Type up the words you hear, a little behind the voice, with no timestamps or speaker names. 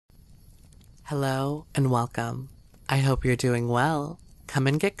Hello and welcome. I hope you're doing well. Come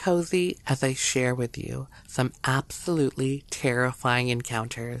and get cozy as I share with you some absolutely terrifying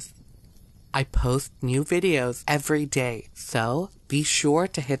encounters. I post new videos every day, so be sure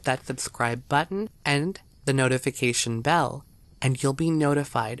to hit that subscribe button and the notification bell, and you'll be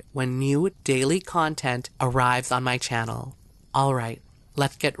notified when new daily content arrives on my channel. Alright,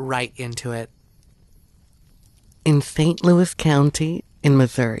 let's get right into it. In St. Louis County, in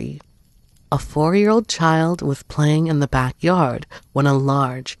Missouri, a 4-year-old child was playing in the backyard when a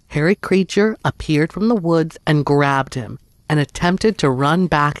large, hairy creature appeared from the woods and grabbed him and attempted to run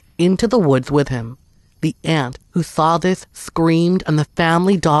back into the woods with him. The aunt who saw this screamed, and the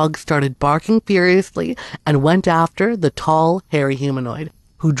family dog started barking furiously and went after the tall, hairy humanoid,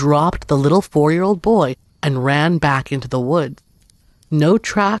 who dropped the little 4-year-old boy and ran back into the woods. No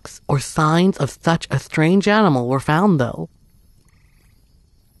tracks or signs of such a strange animal were found, though.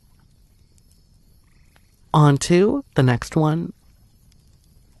 On to the next one.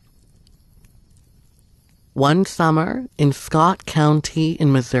 One summer in Scott County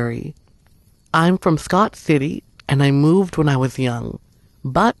in Missouri. I'm from Scott City, and I moved when I was young,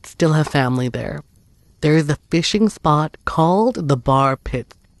 but still have family there. There is a fishing spot called the Bar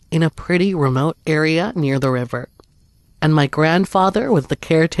Pit in a pretty remote area near the river, and my grandfather was the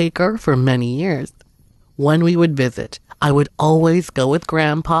caretaker for many years. When we would visit, I would always go with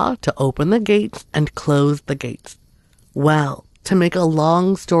Grandpa to open the gates and close the gates. Well, to make a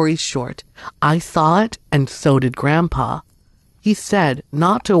long story short, I saw it and so did Grandpa. He said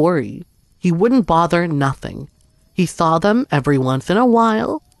not to worry. He wouldn't bother nothing. He saw them every once in a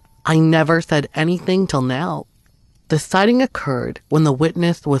while. I never said anything till now. The sighting occurred when the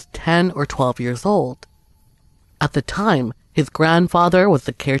witness was 10 or 12 years old. At the time, his grandfather was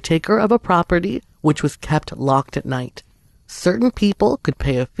the caretaker of a property which was kept locked at night. Certain people could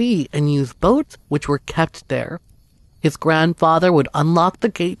pay a fee and use boats which were kept there. His grandfather would unlock the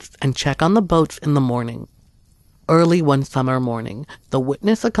gates and check on the boats in the morning. Early one summer morning, the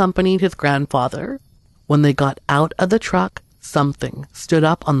witness accompanied his grandfather. When they got out of the truck, something stood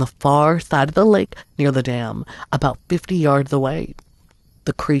up on the far side of the lake near the dam, about 50 yards away.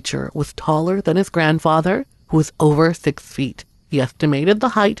 The creature was taller than his grandfather, who was over 6 feet. He estimated the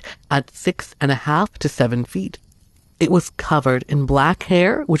height at 6.5 to 7 feet. It was covered in black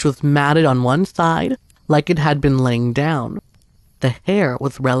hair, which was matted on one side, like it had been laying down. The hair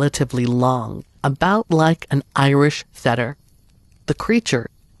was relatively long, about like an Irish setter. The creature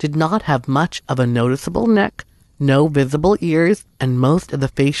did not have much of a noticeable neck, no visible ears, and most of the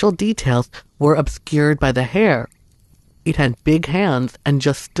facial details were obscured by the hair. It had big hands and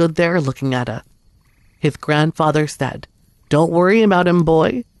just stood there looking at us. His grandfather said, "Don't worry about him,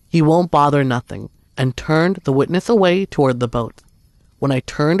 boy. He won't bother nothing," and turned the witness away toward the boat. When I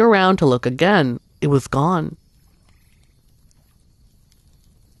turned around to look again, it was gone.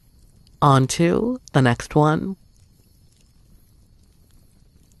 On to the next one.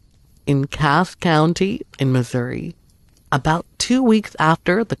 In Cass County in Missouri. About 2 weeks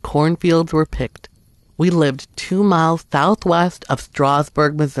after the cornfields were picked, we lived 2 miles southwest of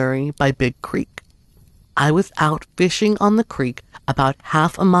Strasburg, Missouri by Big Creek. I was out fishing on the creek about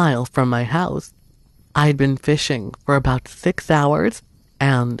half a mile from my house. I had been fishing for about 6 hours,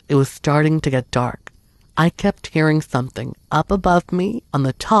 and it was starting to get dark. I kept hearing something up above me on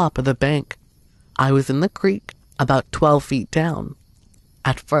the top of the bank. I was in the creek about 12 feet down.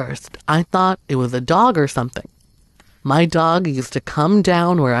 At first, I thought it was a dog or something. My dog used to come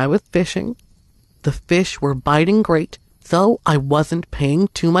down where I was fishing. The fish were biting great, so I wasn't paying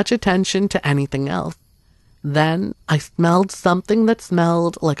too much attention to anything else. Then I smelled something that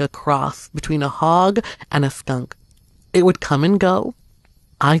smelled like a cross between a hog and a skunk. It would come and go.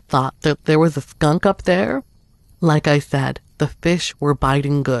 I thought that there was a skunk up there. Like I said, the fish were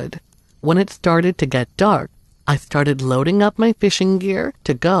biting good. When it started to get dark, I started loading up my fishing gear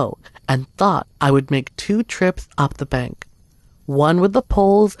to go and thought I would make 2 trips up the bank. One with the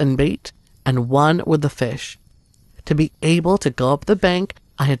poles and bait, and one with the fish. To be able to go up the bank,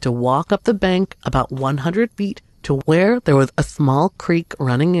 I had to walk up the bank about 100 feet to where there was a small creek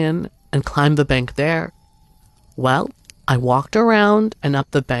running in and climb the bank there. Well, I walked around and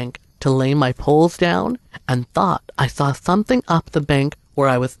up the bank to lay my poles down and thought I saw something up the bank where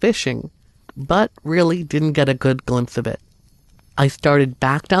I was fishing, but really didn't get a good glimpse of it. I started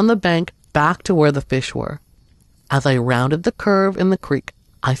back down the bank, back to where the fish were. As I rounded the curve in the creek,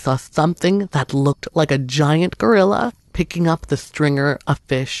 I saw something that looked like a giant gorilla picking up the stringer of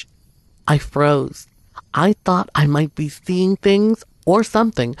fish. I froze. I thought I might be seeing things or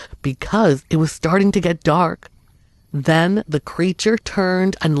something because it was starting to get dark. Then the creature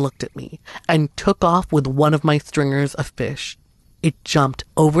turned and looked at me and took off with one of my stringers of fish. It jumped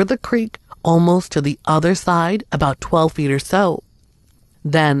over the creek almost to the other side, about 12 feet or so,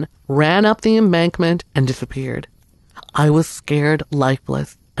 then ran up the embankment and disappeared. I was scared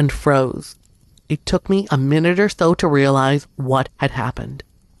lifeless and froze. It took me a minute or so to realize what had happened.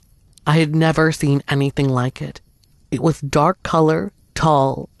 I had never seen anything like it. It was dark color,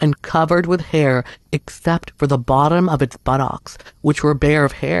 tall, and covered with hair except for the bottom of its buttocks, which were bare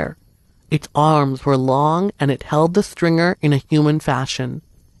of hair. Its arms were long and it held the stringer in a human fashion.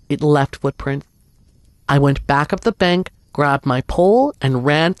 It left footprints. I went back up the bank, grabbed my pole, and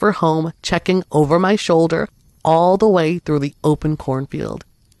ran for home, checking over my shoulder all the way through the open cornfield.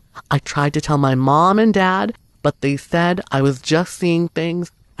 I tried to tell my mom and dad, but they said I was just seeing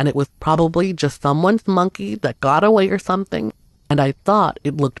things and it was probably just someone's monkey that got away or something, and I thought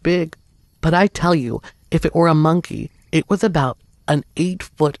it looked big. But I tell you, if it were a monkey, it was about an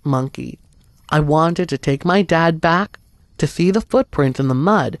 8-foot monkey. I wanted to take my dad back to see the footprints in the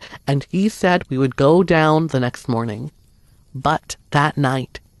mud, and he said we would go down the next morning. But that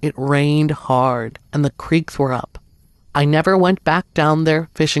night, it rained hard, and the creeks were up. I never went back down there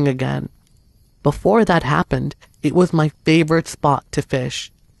fishing again. Before that happened, it was my favorite spot to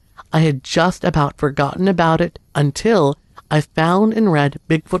fish. I had just about forgotten about it until I found and read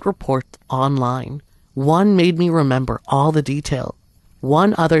Bigfoot reports online. One made me remember all the details.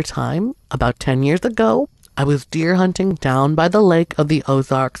 One other time, about 10 years ago, I was deer hunting down by the lake of the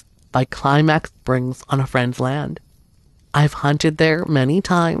Ozarks by Climax Springs on a friend's land. I've hunted there many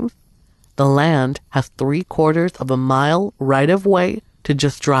times. The land has 3/4 of a mile right of way to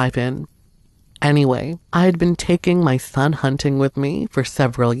just drive in. Anyway, I had been taking my son hunting with me for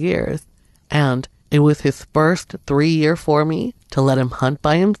several years, and it was his first 3 year for me to let him hunt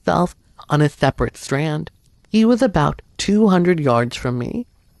by himself on a separate strand. He was about 200 yards from me.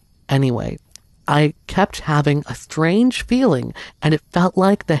 Anyway, I kept having a strange feeling, and it felt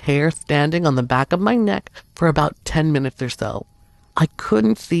like the hair standing on the back of my neck for about 10 minutes or so. I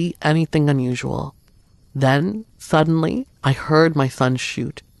couldn't see anything unusual. Then, suddenly, I heard my son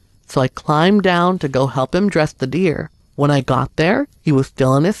shoot. So I climbed down to go help him dress the deer. When I got there, he was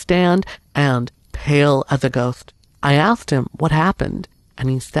still in his stand and pale as a ghost. I asked him what happened, and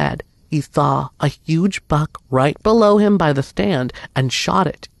he said he saw a huge buck right below him by the stand and shot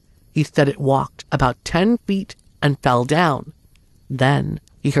it. He said it walked about 10 feet and fell down. Then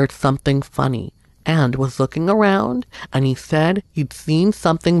he heard something funny and was looking around, and he said he'd seen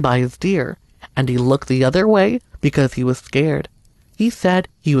something by his deer, and he looked the other way because he was scared. He said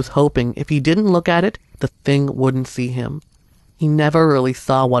he was hoping if he didn't look at it, the thing wouldn't see him. He never really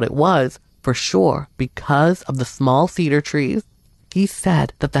saw what it was, for sure, because of the small cedar trees. He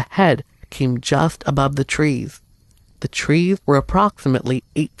said that the head came just above the trees. The trees were approximately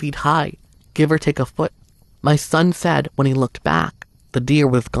 8 feet high, give or take a foot. My son said when he looked back, the deer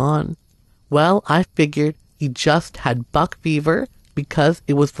was gone. Well, I figured he just had buck fever because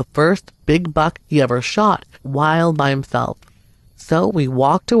it was the first big buck he ever shot while by himself. So we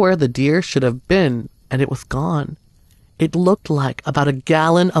walked to where the deer should have been, and it was gone. It looked like about a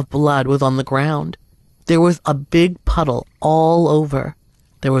gallon of blood was on the ground. There was a big puddle all over.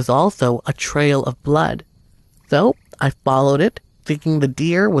 There was also a trail of blood. So I followed it, thinking the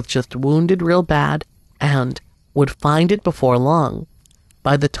deer was just wounded real bad and would find it before long.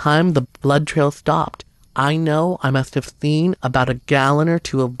 By the time the blood trail stopped, I know I must have seen about a gallon or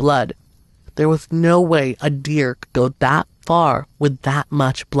two of blood. There was no way a deer could go that far with that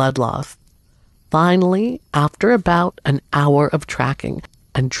much blood loss. Finally, after about an hour of tracking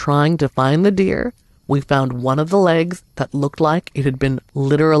and trying to find the deer, we found one of the legs that looked like it had been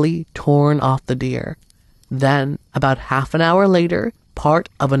literally torn off the deer. Then, about half an hour later, part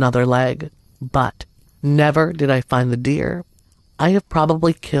of another leg. But never did I find the deer. I have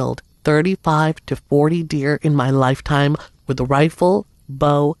probably killed 35 to 40 deer in my lifetime with a rifle,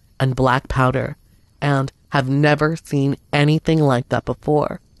 bow, and black powder, and have never seen anything like that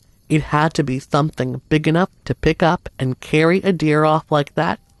before. It had to be something big enough to pick up and carry a deer off like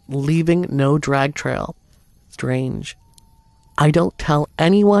that, leaving no drag trail. Strange. I don't tell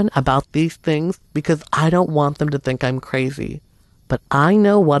anyone about these things because I don't want them to think I'm crazy. But I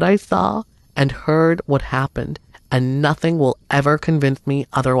know what I saw and heard what happened, and nothing will ever convince me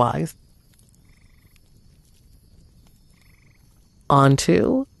otherwise. On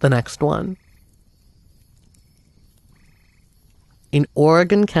to the next one. In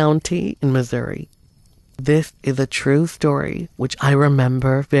Oregon County in Missouri. This is a true story which I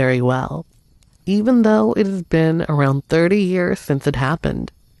remember very well, even though it has been around 30 years since it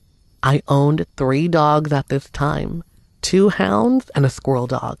happened. I owned 3 dogs at this time, 2 hounds and a squirrel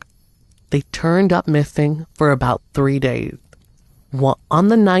dog. They turned up missing for about 3 days. Well, on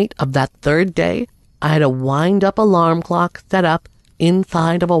the night of that 3rd day, I had a wind-up alarm clock set up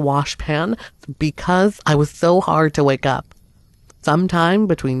inside of a washpan because I was so hard to wake up. Sometime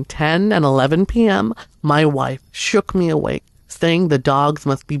between 10 and 11 p.m., my wife shook me awake, saying the dogs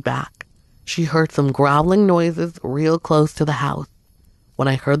must be back. She heard some growling noises real close to the house. When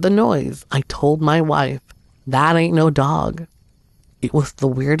I heard the noise, I told my wife, "That ain't no dog." It was the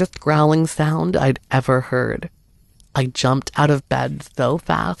weirdest growling sound I'd ever heard. I jumped out of bed so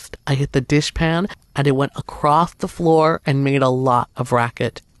fast, I hit the dishpan and it went across the floor and made a lot of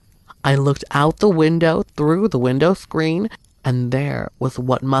racket. I looked out the window through the window screen, and there was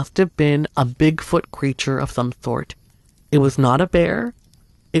what must have been a Bigfoot creature of some sort. It was not a bear.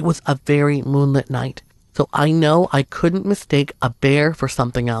 It was a very moonlit night, so I know I couldn't mistake a bear for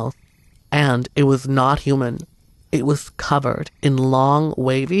something else. And it was not human. It was covered in long,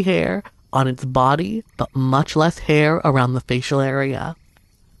 wavy hair on its body, but much less hair around the facial area.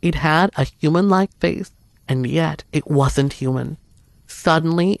 It had a human-like face, and yet it wasn't human.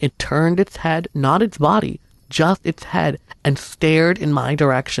 Suddenly, it turned its head, not its body, just its head, and stared in my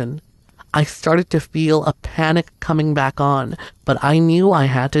direction. I started to feel a panic coming back on, but I knew I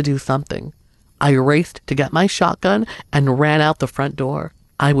had to do something. I raced to get my shotgun and ran out the front door.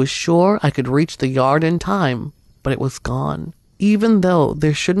 I was sure I could reach the yard in time, but it was gone, even though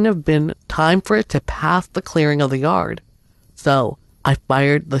there shouldn't have been time for it to pass the clearing of the yard. So I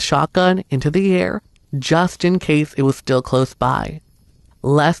fired the shotgun into the air, just in case it was still close by.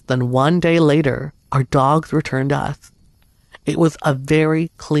 Less than 1 day later, our dogs returned to us. It was a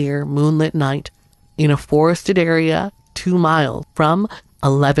very clear moonlit night in a forested area 2 miles from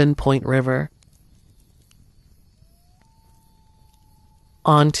 11 Point River.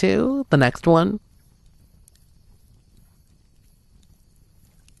 On to the next one.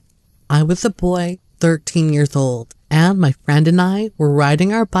 I was a boy, 13 years old, and my friend and I were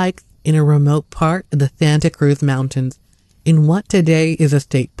riding our bikes in a remote part of the Santa Cruz Mountains in what today is a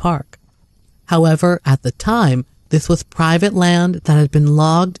state park. However, at the time, this was private land that had been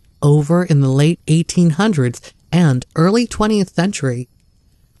logged over in the late 1800s and early 20th century.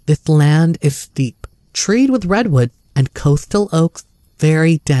 This land is steep, treed with redwoods and coastal oaks,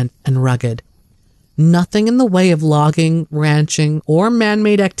 very dense and rugged. Nothing in the way of logging, ranching, or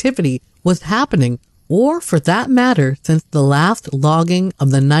man-made activity was happening, or for that matter, since the last logging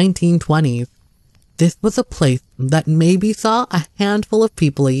of the 1920s. This was a place that maybe saw a handful of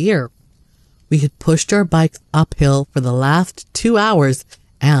people a year. We had pushed our bikes uphill for the last 2 hours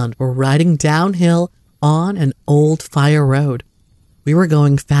and were riding downhill on an old fire road. We were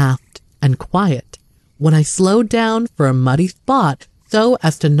going fast and quiet when I slowed down for a muddy spot so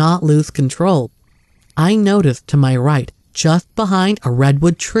as to not lose control. I noticed to my right, just behind a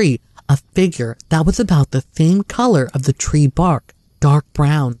redwood tree, a figure that was about the same color of the tree bark, dark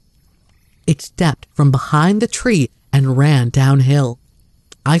brown. It stepped from behind the tree and ran downhill.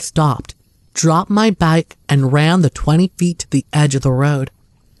 I stopped, dropped my bike, and ran the 20 feet to the edge of the road.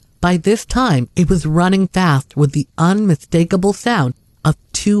 By this time, it was running fast with the unmistakable sound of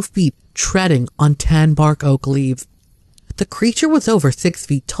 2 feet treading on 10 bark oak leaves. The creature was over 6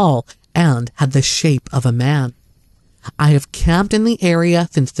 feet tall and had the shape of a man. I have camped in the area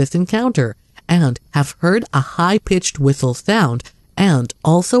since this encounter and have heard a high-pitched whistle sound and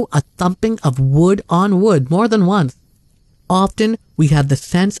also a thumping of wood on wood more than once. Often we had the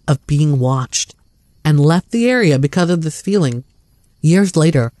sense of being watched and left the area because of this feeling. Years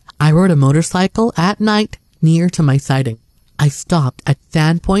later, I rode a motorcycle at night near to my sighting. I stopped at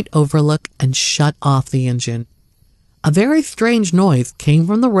Sandpoint Overlook and shut off the engine. A very strange noise came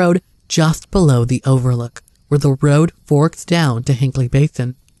from the road just below the overlook, where the road forks down to Hinckley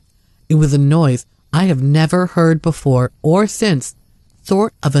Basin. It was a noise I have never heard before or since,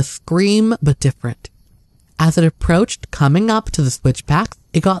 sort of a scream but different. As it approached coming up to the switchbacks,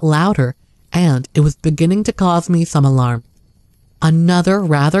 it got louder, and it was beginning to cause me some alarm. Another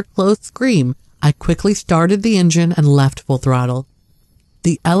rather close scream. I quickly started the engine and left full throttle.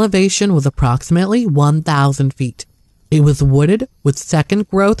 The elevation was approximately 1,000 feet. It was wooded with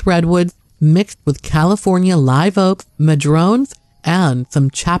second-growth redwoods mixed with California live oaks, madrones, and some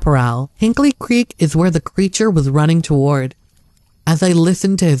chaparral. Hinckley Creek is where the creature was running toward. As I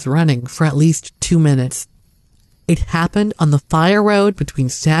listened to his running for at least 2 minutes, it happened on the fire road between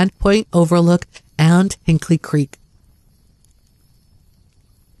Sandpoint Overlook and Hinckley Creek.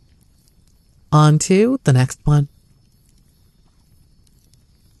 On to the next one.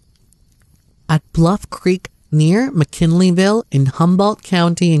 At Bluff Creek, Near McKinleyville in Humboldt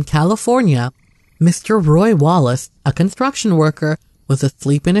County in California, Mr. Roy Wallace, a construction worker, was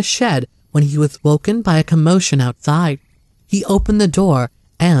asleep in a shed when he was woken by a commotion outside. He opened the door,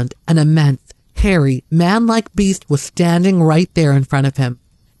 and an immense, hairy, man-like beast was standing right there in front of him.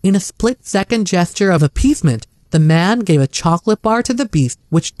 In a split-second gesture of appeasement, the man gave a chocolate bar to the beast,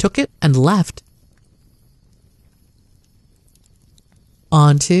 which took it and left.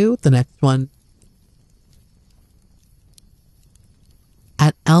 On to the next one.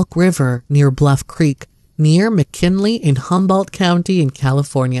 At Elk River near Bluff Creek, near McKinley in Humboldt County in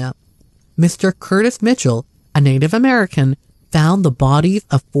California, Mr. Curtis Mitchell, a Native American, found the bodies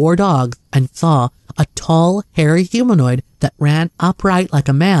of 4 dogs and saw a tall, hairy humanoid that ran upright like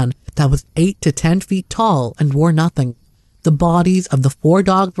a man that was 8 to 10 feet tall and wore nothing. The bodies of the 4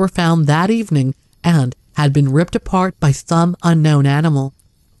 dogs were found that evening and had been ripped apart by some unknown animal.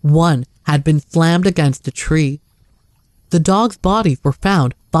 One had been slammed against a tree. The dogs' bodies were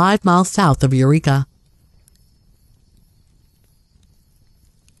found 5 miles south of Eureka.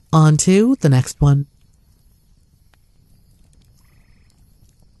 On to the next one.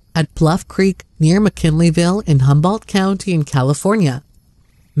 At Bluff Creek near McKinleyville in Humboldt County in California,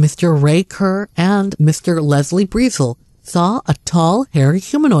 Mr. Ray Kerr and Mr. Leslie Breezel saw a tall, hairy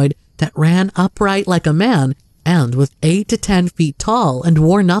humanoid that ran upright like a man and was 8 to 10 feet tall and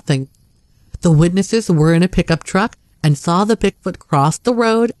wore nothing. The witnesses were in a pickup truck and saw the Bigfoot cross the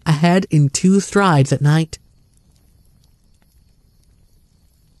road ahead in 2 strides at night.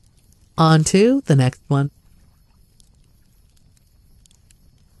 On to the next one.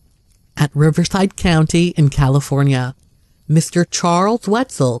 At Riverside County in California, Mr. Charles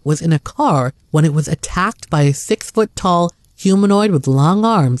Wetzel was in a car when it was attacked by a 6-foot-tall humanoid with long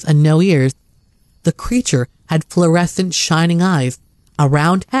arms and no ears. The creature had fluorescent shining eyes, a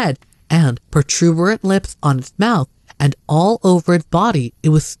round head, and protuberant lips on its mouth, and all over its body it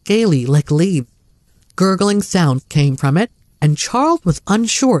was scaly like leaves. Gurgling sounds came from it, and Charles was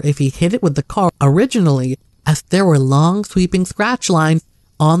unsure if he hit it with the car originally, as there were long sweeping scratch lines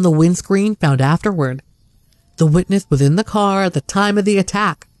on the windscreen found afterward. The witness was in the car at the time of the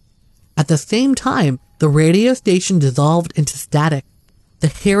attack. At the same time, the radio station dissolved into static. The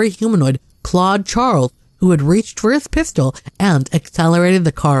hairy humanoid clawed Charles, who had reached for his pistol, and accelerated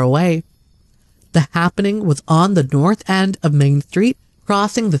the car away. The happening was on the north end of Main Street,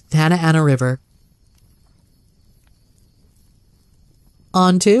 crossing the Santa Ana River.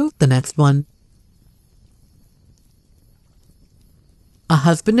 On to the next one. A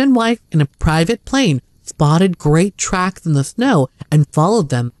husband and wife in a private plane spotted great tracks in the snow and followed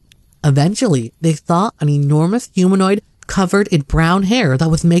them. Eventually, they saw an enormous humanoid covered in brown hair that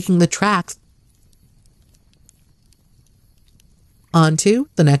was making the tracks. On to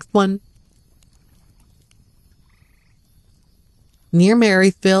the next one. Near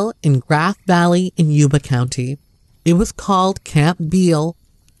Marysville in Grass Valley in Yuba County, it was called Camp Beale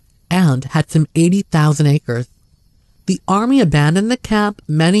and had some 80,000 acres. The Army abandoned the camp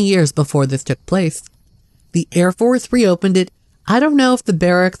many years before this took place. The Air Force reopened it. I don't know if the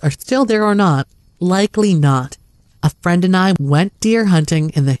barracks are still there or not. Likely not. A friend and I went deer hunting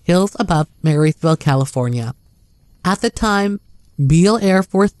in the hills above Marysville, California. At the time, Beale Air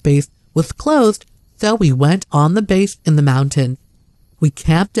Force Base was closed, so we went on the base in the mountains. We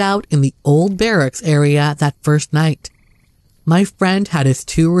camped out in the old barracks area that first night. My friend had his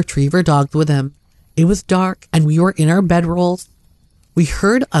 2 retriever dogs with him. It was dark and we were in our bedrolls. We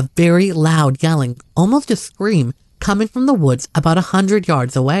heard a very loud yelling, almost a scream, coming from the woods about 100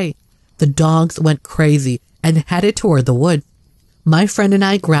 yards away. The dogs went crazy and headed toward the woods. My friend and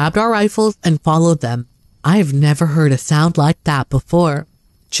I grabbed our rifles and followed them. I have never heard a sound like that before.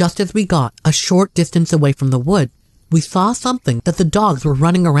 Just as we got a short distance away from the woods, we saw something that the dogs were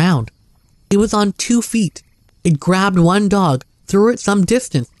running around. It was on 2 feet. It grabbed one dog, threw it some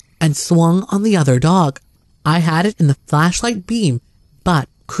distance, and swung on the other dog. I had it in the flashlight beam, but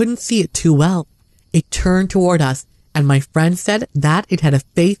couldn't see it too well. It turned toward us, and my friend said that it had a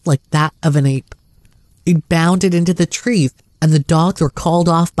face like that of an ape. It bounded into the trees, and the dogs were called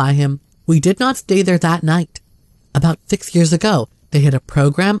off by him. We did not stay there that night. About 6 years ago, they had a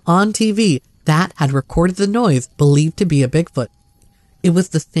program on TV that had recorded the noise believed to be a Bigfoot. It was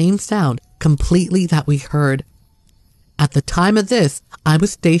the same sound completely that we heard. At the time of this, I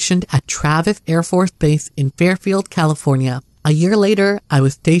was stationed at Travis Air Force Base in Fairfield, California. A year later, I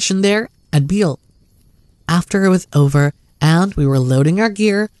was stationed there at Beale. After it was over and we were loading our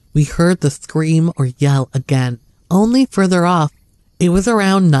gear, we heard the scream or yell again, only further off. It was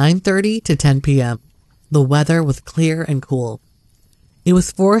around 9:30 to 10 p.m. The weather was clear and cool. It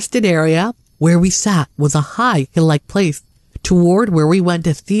was forested area, Where we sat was a high hill-like place. Toward where we went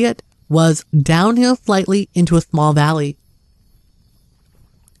to see it was downhill slightly into a small valley.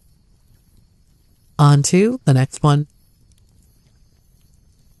 On to the next one.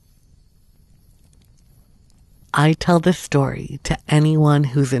 I tell this story to anyone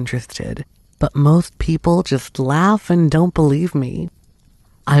who's interested, but most people just laugh and don't believe me.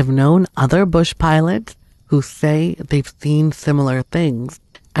 I've known other bush pilots who say they've seen similar things,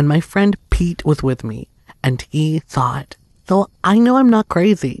 and my friend Pete was with me, and he saw it, so I know I'm not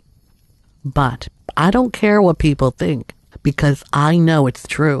crazy. But I don't care what people think, because I know it's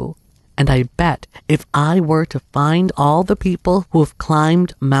true, and I bet if I were to find all the people who have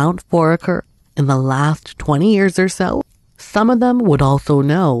climbed Mount Foraker in the last 20 years or so, some of them would also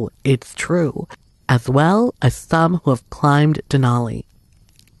know it's true, as well as some who have climbed Denali.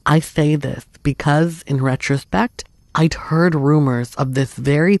 I say this because, in retrospect, I'd heard rumors of this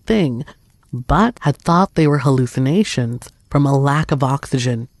very thing, but had thought they were hallucinations from a lack of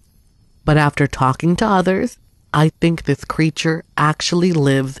oxygen. But after talking to others, I think this creature actually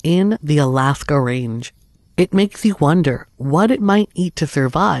lives in the Alaska Range. It makes you wonder what it might eat to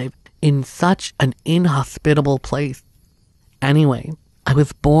survive in such an inhospitable place. Anyway, I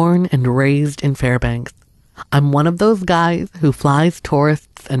was born and raised in Fairbanks. I'm one of those guys who flies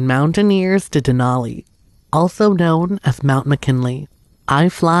tourists and mountaineers to Denali, also known as Mount McKinley. I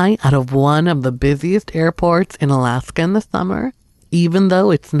fly out of one of the busiest airports in Alaska in the summer, even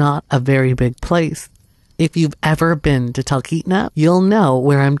though it's not a very big place. If you've ever been to Talkeetna, you'll know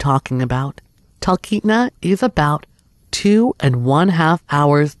where I'm talking about. Talkeetna is about 2.5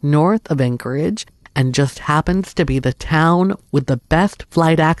 hours north of Anchorage and just happens to be the town with the best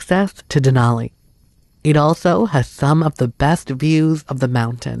flight access to Denali. It also has some of the best views of the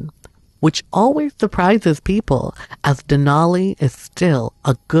mountain, which always surprises people as Denali is still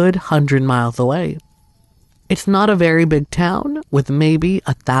a good 100 miles away. It's not a very big town with maybe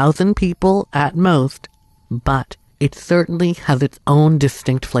 1,000 people at most, but it certainly has its own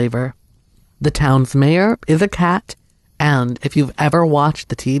distinct flavor. The town's mayor is a cat, and if you've ever watched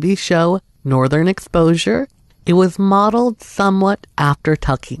the TV show Northern Exposure, it was modeled somewhat after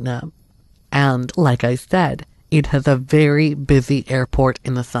Talkeetna. And like I said, it has a very busy airport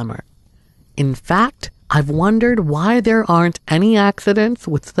in the summer. In fact, I've wondered why there aren't any accidents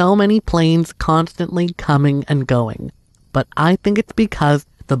with so many planes constantly coming and going. But I think it's because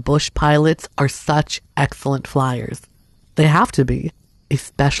the bush pilots are such excellent flyers. They have to be,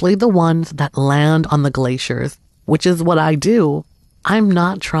 especially the ones that land on the glaciers, which is what I do. I'm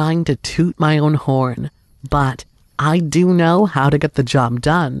not trying to toot my own horn, but I do know how to get the job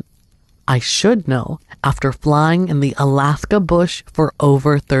done. I should know after flying in the Alaska bush for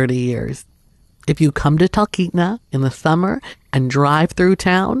over 30 years. If you come to Talkeetna in the summer and drive through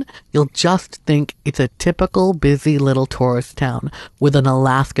town, you'll just think it's a typical busy little tourist town with an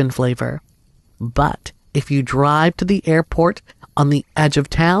Alaskan flavor. But if you drive to the airport on the edge of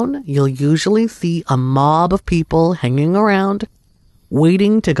town, you'll usually see a mob of people hanging around,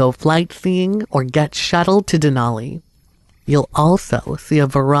 waiting to go flight seeing or get shuttled to Denali. You'll also see a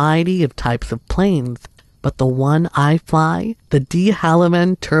variety of types of planes, but the one I fly, the de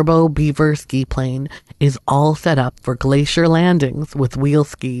Havilland Turbo Beaver ski plane, is all set up for glacier landings with wheel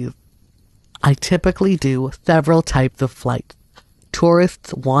skis. I typically do several types of flights.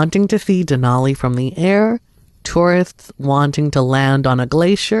 Tourists wanting to see Denali from the air, tourists wanting to land on a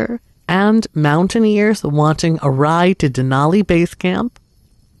glacier, and mountaineers wanting a ride to Denali Base Camp.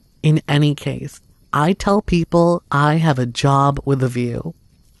 In any case, I tell people I have a job with a view.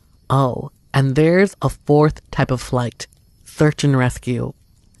 Oh, and there's a fourth type of flight, search and rescue.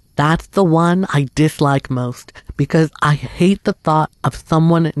 That's the one I dislike most because I hate the thought of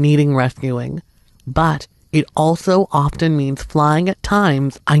someone needing rescuing. But it also often means flying at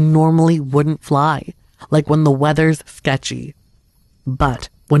times I normally wouldn't fly, like when the weather's sketchy. But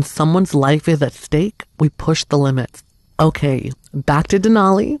when someone's life is at stake, we push the limits. Okay, back to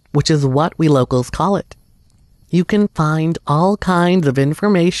Denali, which is what we locals call it. You can find all kinds of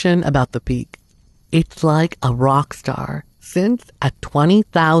information about the peak. It's like a rock star, since at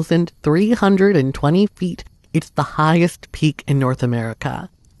 20,320 feet, it's the highest peak in North America.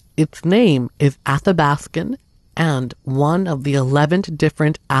 Its name is Athabascan, and one of the 11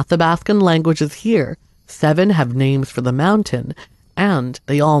 different Athabascan languages here, 7 have names for the mountain, and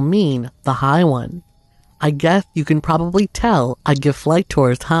they all mean the high one. I guess you can probably tell I give flight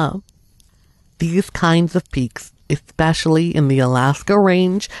tours, huh? These kinds of peaks, especially in the Alaska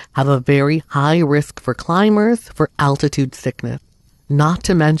Range, have a very high risk for climbers for altitude sickness, not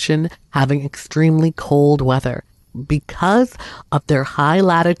to mention having extremely cold weather, because of their high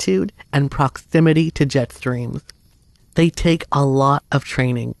latitude and proximity to jet streams. They take a lot of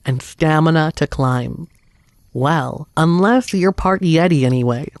training and stamina to climb. Well, unless you're part Yeti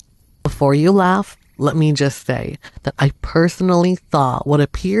anyway. Before you laugh, let me just say that I personally saw what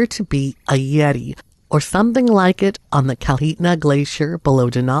appeared to be a Yeti or something like it on the Kalhitna Glacier below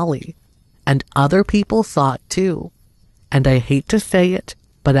Denali. And other people saw it too. And I hate to say it,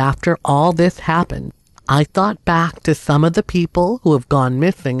 but after all this happened, I thought back to some of the people who have gone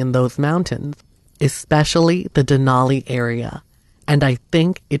missing in those mountains, especially the Denali area. And I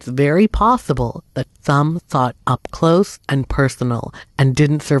think it's very possible that some saw it up close and personal and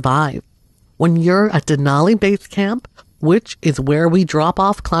didn't survive. When you're at Denali Base Camp, which is where we drop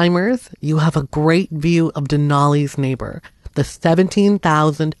off climbers, you have a great view of Denali's neighbor, the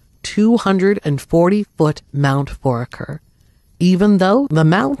 17,240-foot Mount Foraker, even though the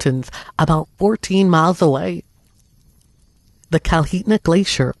mountain's about 14 miles away. The Kalhitna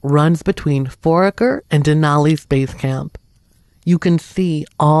Glacier runs between Foraker and Denali's base camp. You can see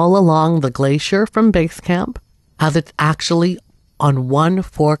all along the glacier from base camp, as it's actually on one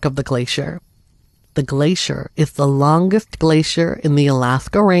fork of the glacier. The glacier is the longest glacier in the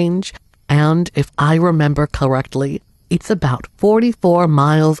Alaska Range, and if I remember correctly, it's about 44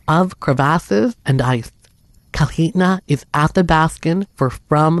 miles of crevasses and ice. Kalhitna is at the bastion for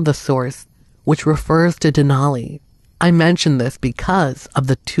From the Source, which refers to Denali. I mention this because of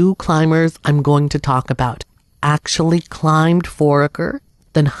the two climbers I'm going to talk about actually climbed Foraker,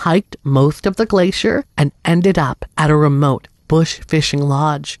 then hiked most of the glacier and ended up at a remote bush fishing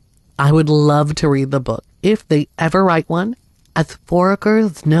lodge. I would love to read the book if they ever write one, as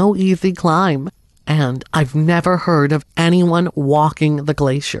Foraker's no easy climb, and I've never heard of anyone walking the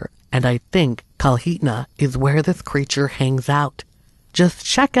glacier, and I think Kalhitna is where this creature hangs out. Just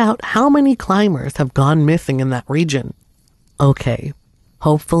check out how many climbers have gone missing in that region. Okay,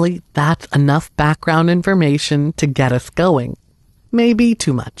 hopefully that's enough background information to get us going. Maybe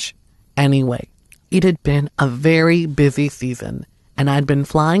too much. Anyway, it had been a very busy season, and I'd been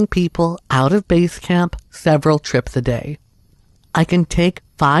flying people out of base camp several trips a day. I can take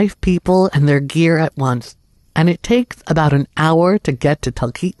 5 people and their gear at once, and it takes about an hour to get to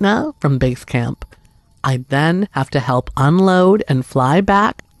Talkeetna from base camp. I then have to help unload and fly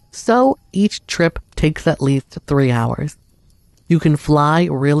back, so each trip takes at least 3 hours. You can fly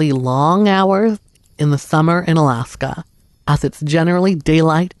really long hours in the summer in Alaska, as it's generally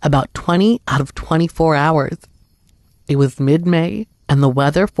daylight about 20 out of 24 hours. It was mid-May, and the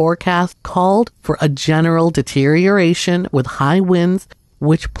weather forecast called for a general deterioration with high winds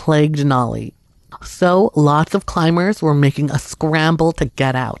which plagued Denali. So lots of climbers were making a scramble to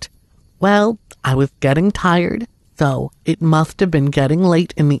get out. Well, I was getting tired, so it must have been getting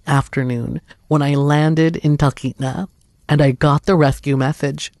late in the afternoon when I landed in Talkeetna, and I got the rescue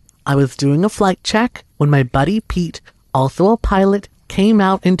message. I was doing a flight check when my buddy Pete, also a pilot, came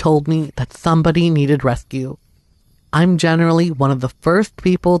out and told me that somebody needed rescue. I'm generally one of the first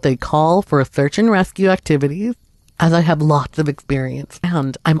people they call for search and rescue activities, as I have lots of experience,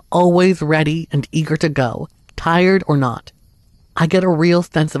 and I'm always ready and eager to go, tired or not. I get a real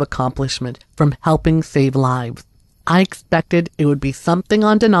sense of accomplishment from helping save lives. I expected it would be something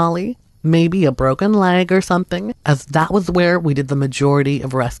on Denali, maybe a broken leg or something, as that was where we did the majority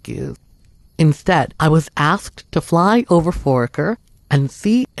of rescues. Instead, I was asked to fly over Foraker and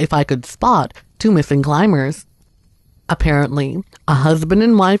see if I could spot 2 missing climbers. Apparently, a husband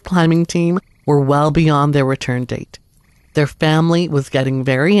and wife climbing team were well beyond their return date. Their family was getting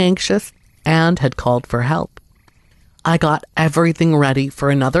very anxious and had called for help. I got everything ready for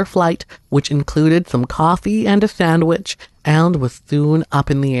another flight, which included some coffee and a sandwich, and was soon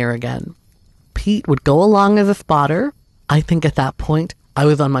up in the air again. Pete would go along as a spotter. I think at that point, I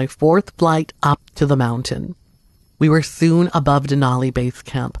was on my 4th flight up to the mountain. We were soon above Denali Base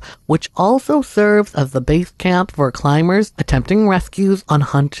Camp, which also serves as the base camp for climbers attempting rescues on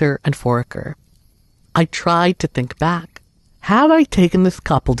Hunter and Foraker. I tried to think back. Had I taken this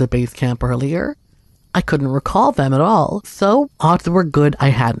couple to base camp earlier? I couldn't recall them at all, so odds were good I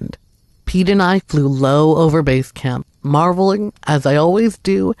hadn't. Pete and I flew low over base camp, marveling, as I always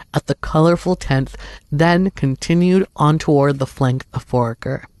do, at the colorful tents, then continued on toward the flank of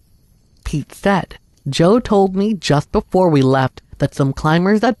Foraker. Pete said, Joe told me just before we left that some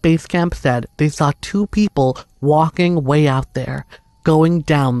climbers at base camp said they saw 2 people walking way out there, going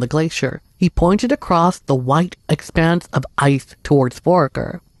down the glacier. He pointed across the white expanse of ice towards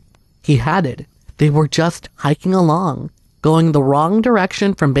Foraker. He had it. They were just hiking along, going the wrong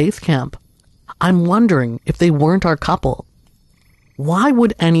direction from base camp. I'm wondering if they weren't our couple. Why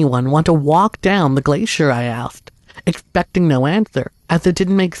would anyone want to walk down the glacier, I asked. expecting no answer, as it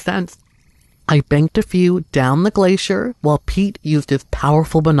didn't make sense. I banked a few down the glacier while Pete used his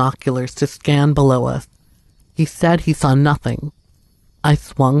powerful binoculars to scan below us. He said he saw nothing. I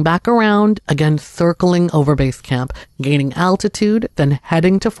swung back around, again circling over base camp, gaining altitude, then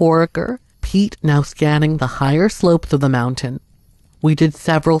heading to Foraker, Pete now scanning the higher slopes of the mountain. We did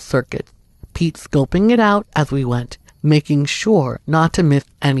several circuits, Pete scoping it out as we went, making sure not to miss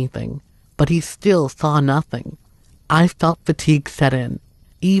anything, but he still saw nothing. I felt fatigue set in,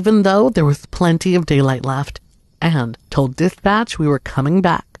 even though there was plenty of daylight left, and told dispatch we were coming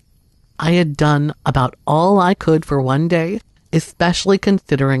back. I had done about all I could for one day, especially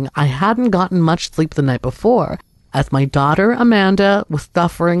considering I hadn't gotten much sleep the night before, as my daughter Amanda was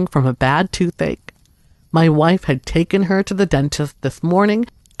suffering from a bad toothache. My wife had taken her to the dentist this morning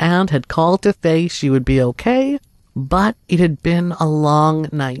and had called to say she would be okay, but it had been a long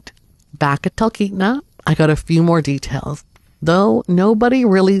night. Back at Talkeetna, I got a few more details, though nobody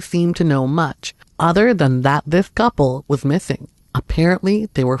really seemed to know much, other than that this couple was missing. Apparently,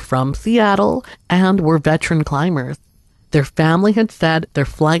 they were from Seattle and were veteran climbers. Their family had said their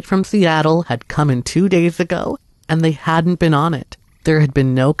flight from Seattle had come in 2 days ago, and they hadn't been on it. There had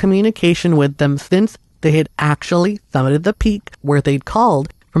been no communication with them since they had actually summited the peak where they'd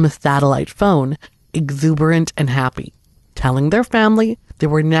called from a satellite phone, exuberant and happy, telling their family they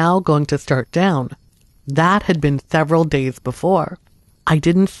were now going to start down. That had been several days before. I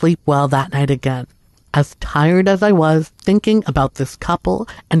didn't sleep well that night again, as tired as I was thinking about this couple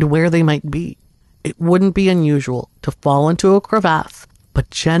and where they might be. It wouldn't be unusual to fall into a crevasse, but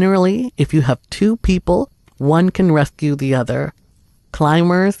generally, if you have two people, one can rescue the other.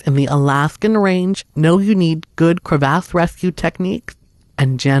 Climbers in the Alaskan range know you need good crevasse rescue techniques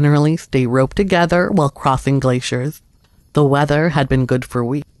and generally stay roped together while crossing glaciers. The weather had been good for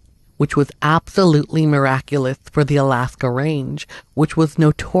weeks, which was absolutely miraculous for the Alaska range, which was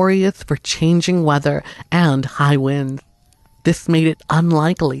notorious for changing weather and high winds. This made it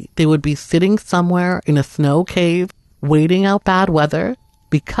unlikely they would be sitting somewhere in a snow cave, waiting out bad weather,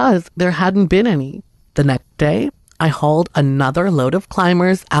 because there hadn't been any. The next day, I hauled another load of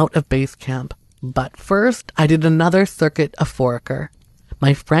climbers out of base camp. But first, I did another circuit of Foraker.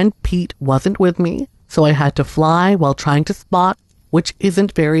 My friend Pete wasn't with me, so I had to fly while trying to spot, which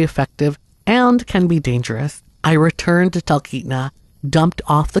isn't very effective and can be dangerous. I returned to Talkeetna, dumped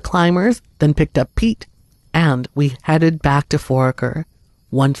off the climbers, then picked up Pete, and we headed back to Foraker.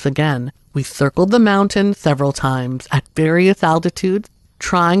 Once again, we circled the mountain several times at various altitudes,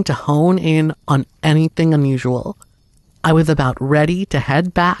 trying to hone in on anything unusual. I was about ready to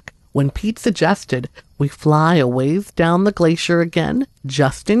head back when Pete suggested we fly a ways down the glacier again,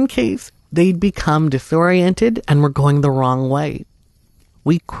 just in case they'd become disoriented and were going the wrong way.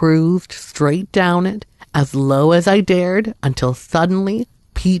 We cruised straight down it, as low as I dared, until suddenly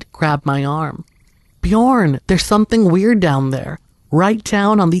Pete grabbed my arm. "Bjorn, there's something weird down there, right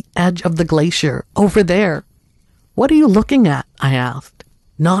down on the edge of the glacier, over there." "What are you looking at?" I asked.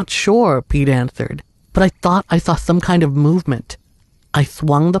 "Not sure," Pete answered, "but I thought I saw some kind of movement." I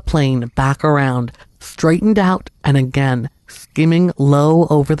swung the plane back around, straightened out, and again, skimming low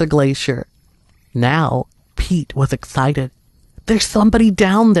over the glacier. Now, Pete was excited. "There's somebody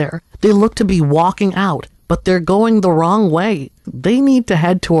down there. They look to be walking out, but they're going the wrong way. They need to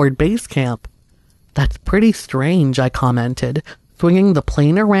head toward base camp." "That's pretty strange," I commented, swinging the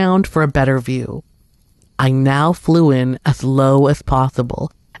plane around for a better view. I now flew in as low as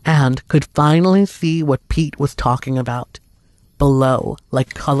possible and could finally see what Pete was talking about. Below,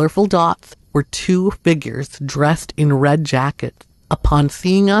 like colorful dots, were two figures dressed in red jackets. Upon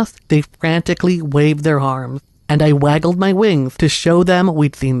seeing us, they frantically waved their arms, and I waggled my wings to show them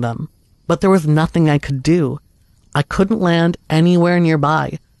we'd seen them. But there was nothing I could do. I couldn't land anywhere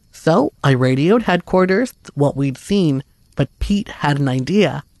nearby, so I radioed headquarters what we'd seen, but Pete had an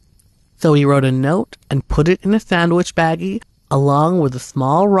idea. So he wrote a note and put it in a sandwich baggie, along with a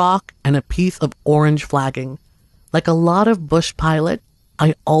small rock and a piece of orange flagging. Like a lot of bush pilots,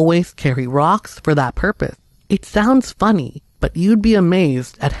 I always carry rocks for that purpose. It sounds funny, but you'd be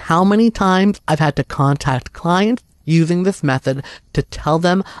amazed at how many times I've had to contact clients using this method to tell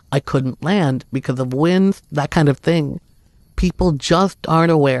them I couldn't land because of winds, that kind of thing. People just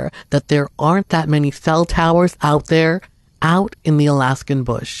aren't aware that there aren't that many cell towers out there, out in the Alaskan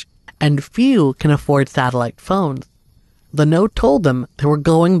bush, and few can afford satellite phones. The note told them they were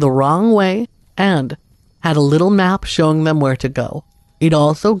going the wrong way and had a little map showing them where to go. It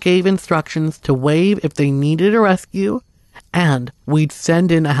also gave instructions to wave if they needed a rescue, and we'd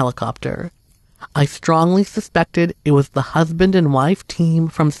send in a helicopter. I strongly suspected it was the husband and wife team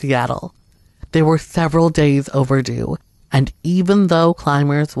from Seattle. They were several days overdue, and even though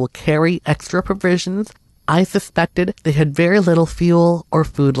climbers will carry extra provisions, I suspected they had very little fuel or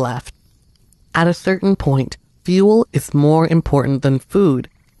food left. At a certain point, fuel is more important than food,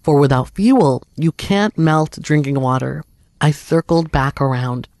 for without fuel, you can't melt drinking water. I circled back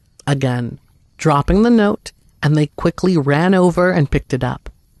around, again, dropping the note, and they quickly ran over and picked it up.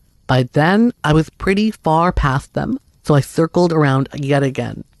 By then, I was pretty far past them, so I circled around yet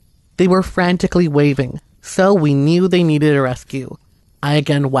again. They were frantically waving, so we knew they needed a rescue. I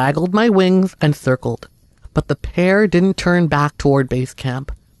again waggled my wings and circled, but the pair didn't turn back toward base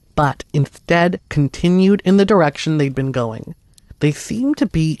camp, but instead continued in the direction they'd been going. They seemed to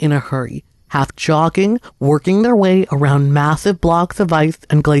be in a hurry, half jogging, working their way around massive blocks of ice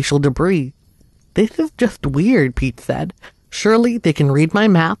and glacial debris. "This is just weird," Pete said. "Surely they can read my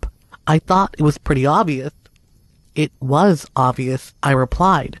map. I thought it was pretty obvious." "It was obvious," I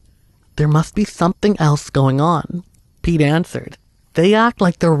replied. "There must be something else going on." Pete answered. "They act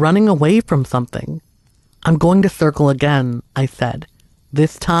like they're running away from something." "I'm going to circle again," I said.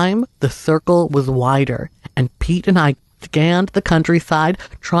 This time, the circle was wider, and Pete and I scanned the countryside,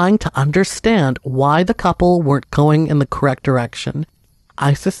 trying to understand why the couple weren't going in the correct direction.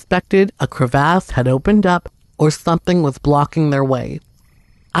 I suspected a crevasse had opened up, or something was blocking their way.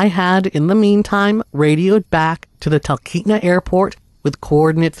 I had, in the meantime, radioed back to the Talkeetna airport with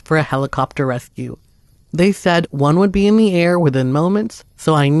coordinates for a helicopter rescue. They said one would be in the air within moments,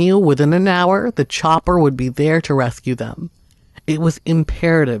 so I knew within an hour the chopper would be there to rescue them. It was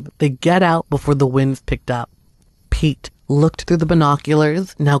imperative they get out before the winds picked up. Pete looked through the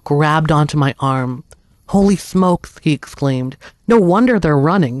binoculars, now grabbed onto my arm. "Holy smokes," he exclaimed. "No wonder they're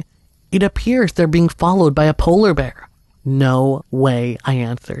running. It appears they're being followed by a polar bear." "No way," I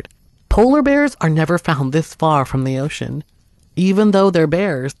answered. "Polar bears are never found this far from the ocean. Even though they're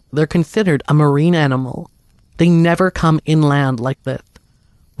bears, they're considered a marine animal. They never come inland like this.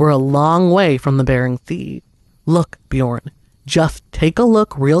 We're a long way from the Bering Sea. Look, Bjorn, just take a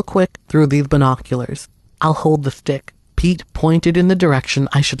look real quick through these binoculars. I'll hold the stick." Pete pointed in the direction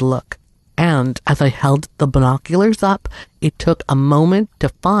I should look, and as I held the binoculars up, it took a moment to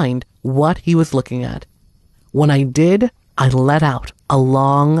find what he was looking at. When I did, I let out a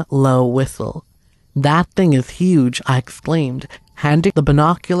long, low whistle. "That thing is huge," I exclaimed, handing the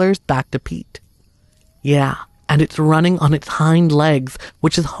binoculars back to Pete. "Yeah, and it's running on its hind legs,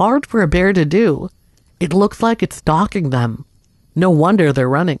 which is hard for a bear to do. It looks like it's stalking them. No wonder they're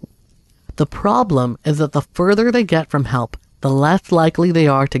running. The problem is that the further they get from help, the less likely they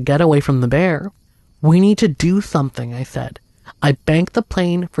are to get away from the bear. We need to do something," I said. I banked the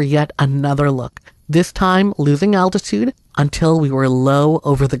plane for yet another look, this time losing altitude until we were low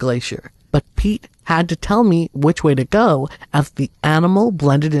over the glacier. But Pete had to tell me which way to go, as the animal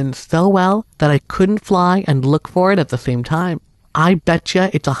blended in so well that I couldn't fly and look for it at the same time. "I betcha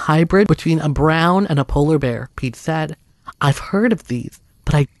it's a hybrid between a brown and a polar bear," Pete said. "I've heard of these,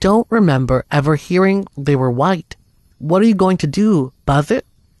 but I don't remember ever hearing they were white. What are you going to do, buzz it?"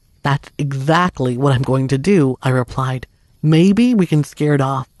 "That's exactly what I'm going to do," I replied. "Maybe we can scare it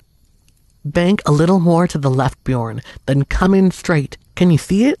off." "Bank a little more to the left, Bjorn, then come in straight. Can you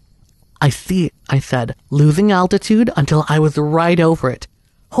see it?" "I see it," I said, losing altitude until I was right over it.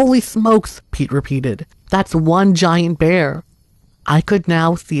 "Holy smokes," Pete repeated. "That's one giant bear." I could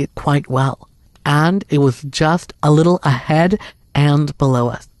now see it quite well, and it was just a little ahead and below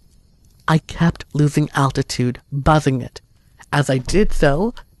us. I kept losing altitude, buzzing it. As I did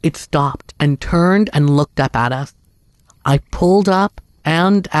so, it stopped and turned and looked up at us. I pulled up,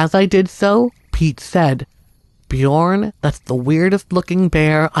 and as I did so, Pete said, "Bjorn, that's the weirdest looking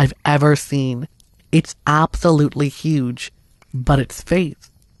bear I've ever seen. It's absolutely huge, but its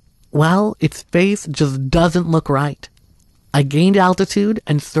face, well, its face just doesn't look right." I gained altitude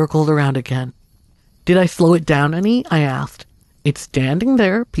and circled around again. "Did I slow it down any?" I asked. "It's standing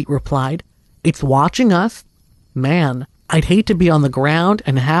there," Pete replied. "It's watching us. Man, I'd hate to be on the ground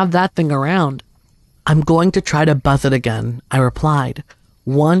and have that thing around." "I'm going to try to buzz it again," I replied,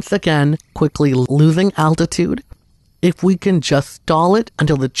 once again quickly losing altitude. "If we can just stall it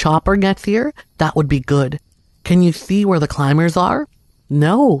until the chopper gets here, that would be good. Can you see where the climbers are?"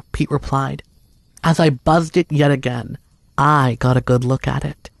 "No," Pete replied. As I buzzed it yet again, I got a good look at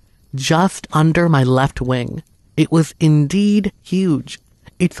it. Just under my left wing. It was indeed huge.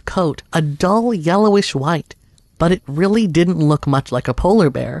 Its coat a dull yellowish white, but it really didn't look much like a polar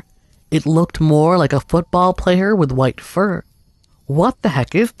bear. It looked more like a football player with white fur. "What the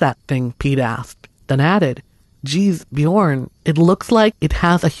heck is that thing?" Pete asked, then added, "Geez, Bjorn, it looks like it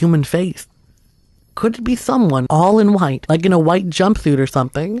has a human face." "Could it be someone all in white, like in a white jumpsuit or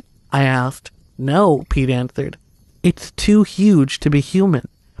something?" I asked. No, Pete answered. It's too huge to be human.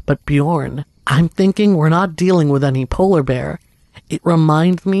 But Bjorn, I'm thinking we're not dealing with any polar bear. It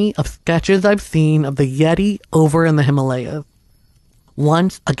reminds me of sketches I've seen of the Yeti over in the Himalayas.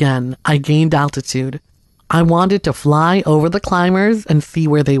 Once again, I gained altitude. I wanted to fly over the climbers and see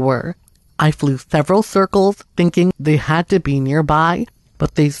where they were. I flew several circles thinking they had to be nearby,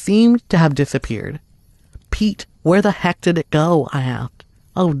 but they seemed to have disappeared. Pete, where the heck did it go? I asked.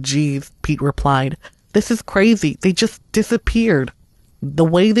 Oh, geez, Pete replied. This is crazy. They just disappeared. The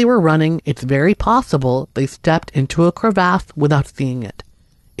way they were running, it's very possible they stepped into a crevasse without seeing it.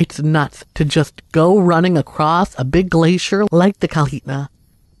 It's nuts to just go running across a big glacier like the Kalhitna.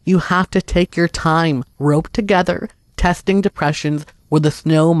 You have to take your time, roped together, testing depressions where the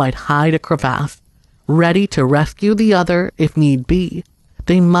snow might hide a crevasse, ready to rescue the other if need be.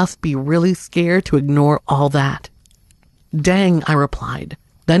 They must be really scared to ignore all that. Dang, I replied,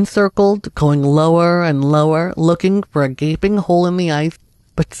 then circled, going lower and lower, looking for a gaping hole in the ice,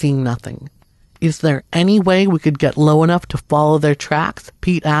 but seeing nothing. Is there any way we could get low enough to follow their tracks?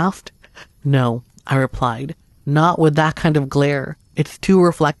 Pete asked. No, I replied, not with that kind of glare. It's too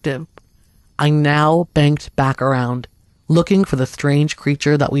reflective. I now banked back around, looking for the strange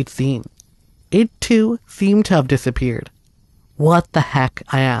creature that we'd seen. It, too, seemed to have disappeared. What the heck?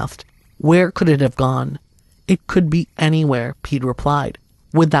 I asked. Where could it have gone? It could be anywhere, Pete replied.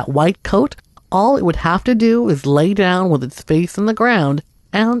 With that white coat, all it would have to do is lay down with its face in the ground,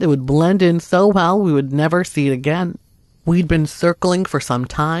 and it would blend in so well we would never see it again. We'd been circling for some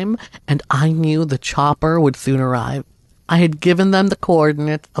time, and I knew the chopper would soon arrive. I had given them the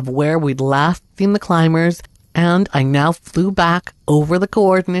coordinates of where we'd last seen the climbers, and I now flew back over the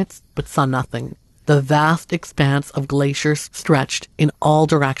coordinates, but saw nothing. The vast expanse of glacier stretched in all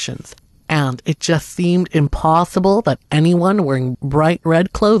directions, and it just seemed impossible that anyone wearing bright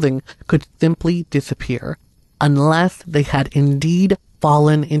red clothing could simply disappear, unless they had indeed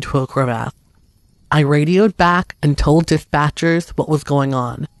fallen into a crevasse. I radioed back and told dispatchers what was going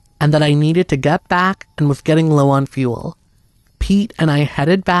on, and that I needed to get back and was getting low on fuel. Pete and I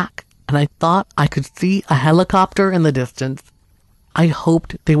headed back, and I thought I could see a helicopter in the distance. I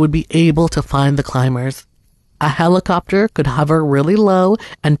hoped they would be able to find the climbers. A helicopter could hover really low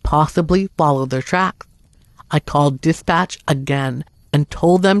and possibly follow their tracks. I called dispatch again and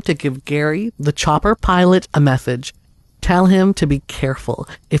told them to give Gary, the chopper pilot, a message. Tell him to be careful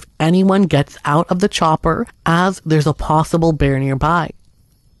if anyone gets out of the chopper, as there's a possible bear nearby.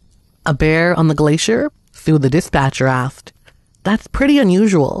 A bear on the glacier? Sue, the dispatcher, asked. That's pretty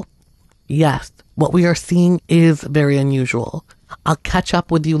unusual. Yes, what we are seeing is very unusual. I'll catch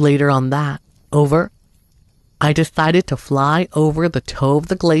up with you later on that. Over. I decided to fly over the toe of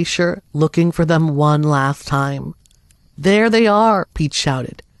the glacier, looking for them one last time. There they are, Pete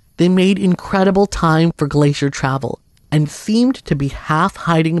shouted. They made incredible time for glacier travel, and seemed to be half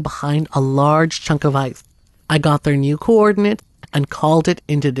hiding behind a large chunk of ice. I got their new coordinates and called it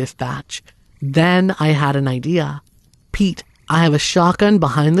into dispatch. Then I had an idea. Pete, I have a shotgun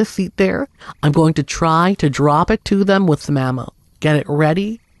behind the seat there. I'm going to try to drop it to them with some ammo. Get it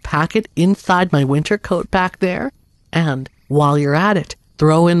ready, pack it inside my winter coat back there, and while you're at it,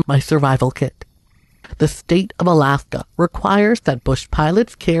 throw in my survival kit. The state of Alaska requires that bush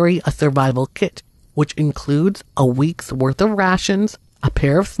pilots carry a survival kit, which includes a week's worth of rations, a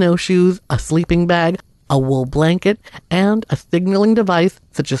pair of snowshoes, a sleeping bag, a wool blanket, and a signaling device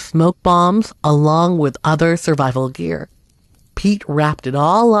such as smoke bombs, along with other survival gear. Pete wrapped it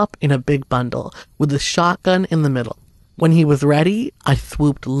all up in a big bundle, with the shotgun in the middle. When he was ready, I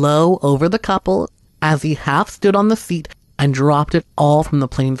swooped low over the couple as he half stood on the seat and dropped it all from the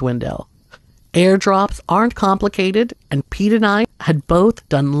plane's window. Airdrops aren't complicated, and Pete and I had both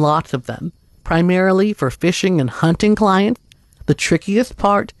done lots of them, primarily for fishing and hunting clients. The trickiest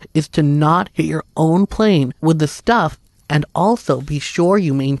part is to not hit your own plane with the stuff, and also be sure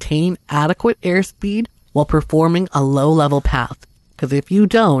you maintain adequate airspeed while performing a low-level path, because if you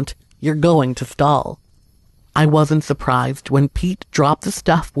don't, you're going to stall. I wasn't surprised when Pete dropped the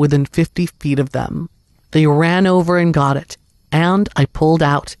stuff within 50 feet of them. They ran over and got it, and I pulled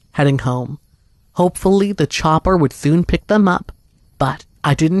out, heading home. Hopefully the chopper would soon pick them up, but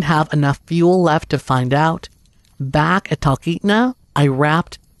I didn't have enough fuel left to find out. Back at Talkeetna, I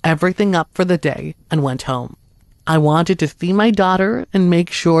wrapped everything up for the day and went home. I wanted to see my daughter and make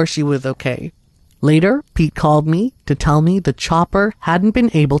sure she was okay. Later, Pete called me to tell me the chopper hadn't been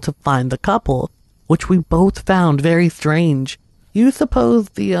able to find the couple, which we both found very strange. You suppose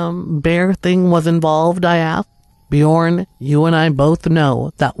the, bear thing was involved? I asked. Bjorn, you and I both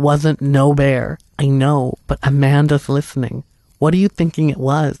know that wasn't no bear. I know, but Amanda's listening. What are you thinking it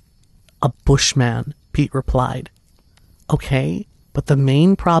was? "A bushman," Pete replied. "Okay, but the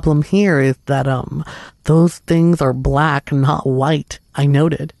main problem here is that, those things are black, not white," I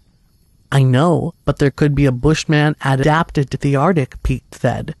noted. "I know, but there could be a bushman adapted to the Arctic," Pete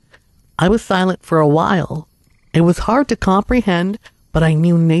said. I was silent for a while. It was hard to comprehend, but I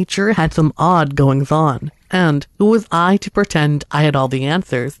knew nature had some odd goings-on, and who was I to pretend I had all the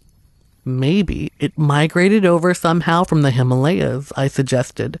answers? "Maybe it migrated over somehow from the Himalayas," I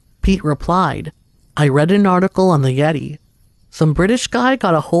suggested. Pete replied, "I read an article on the Yeti. Some British guy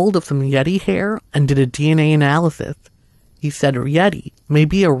got a hold of some Yeti hair and did a DNA analysis. He said Yeti may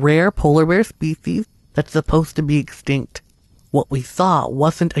be a rare polar bear species that's supposed to be extinct. What we saw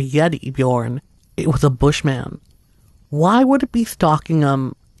wasn't a Yeti, Bjorn. It was a bushman. Why would it be stalking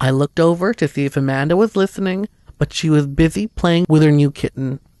I looked over to see if Amanda was listening, but she was busy playing with her new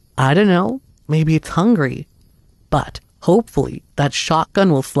kitten. I don't know, maybe it's hungry. But hopefully that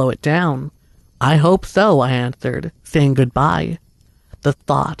shotgun will slow it down." "I hope so," I answered, saying goodbye. The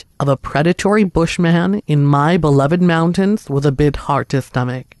thought of a predatory bushman in my beloved mountains was a bit hard to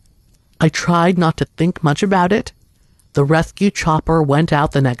stomach. I tried not to think much about it. The rescue chopper went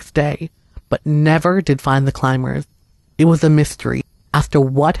out the next day, but never did find the climbers. It was a mystery as to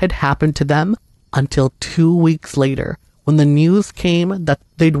what had happened to them until 2 weeks later, when the news came that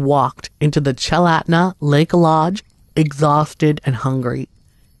they'd walked into the Chelatna Lake Lodge, exhausted and hungry.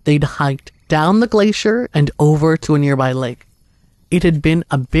 They'd hiked down the glacier and over to a nearby lake. It had been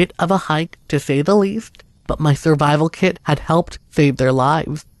a bit of a hike, to say the least, but my survival kit had helped save their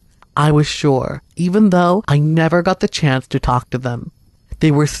lives. I was sure, even though I never got the chance to talk to them.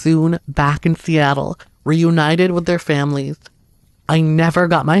 They were soon back in Seattle, reunited with their families. I never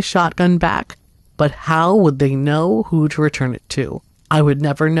got my shotgun back, but how would they know who to return it to? I would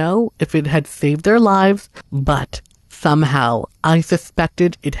never know if it had saved their lives, but somehow I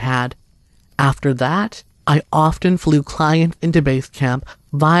suspected it had. After that, I often flew clients into base camp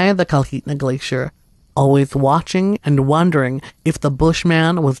via the Kalhitna Glacier, always watching and wondering if the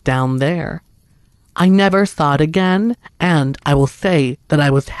bushman was down there. I never saw it again, and I will say that I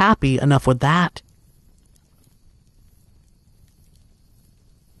was happy enough with that.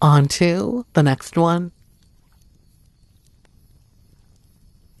 On to the next one.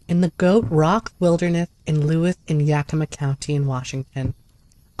 In the Goat Rock Wilderness in Lewis in Yakima County in Washington,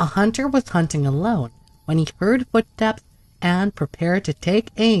 a hunter was hunting alone when he heard footsteps and prepared to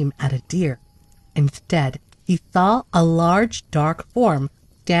take aim at a deer. Instead, he saw a large dark form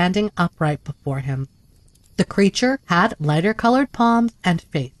standing upright before him. The creature had lighter-colored palms and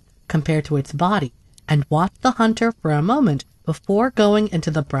face compared to its body, and watched the hunter for a moment before going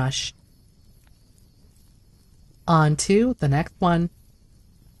into the brush. On to the next one.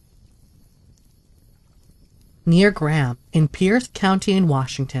 Near Graham, in Pierce County in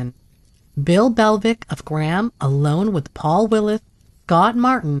Washington, Bill Belvick of Graham, alone with Paul Willis, Scott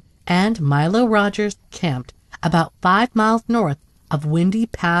Martin, and Milo Rogers, camped about 5 miles north of Windy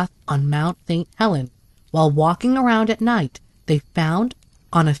Pass on Mount St. Helens. While walking around at night, they found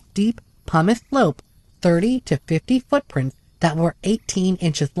on a steep pumice slope 30 to 50 footprints that were 18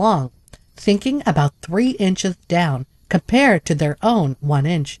 inches long, sinking about 3 inches down compared to their own 1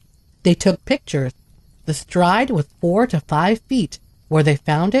 inch. They took pictures. The stride was 4 to 5 feet. Where they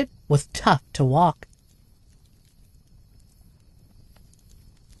found it was tough to walk.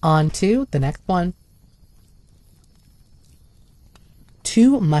 On to the next one.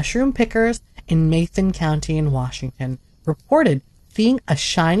 2 mushroom pickers in Mason County in Washington reported seeing a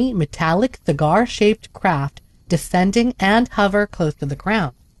shiny metallic cigar-shaped craft descending and hover close to the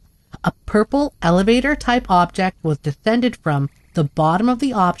ground. A purple elevator-type object was descended from the bottom of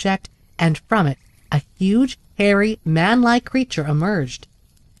the object, and from it a huge, hairy, man-like creature emerged.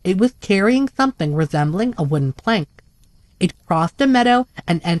 It was carrying something resembling a wooden plank. It crossed a meadow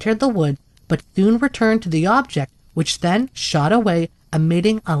and entered the woods, but soon returned to the object, which then shot away,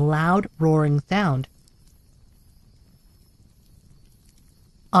 emitting a loud roaring sound.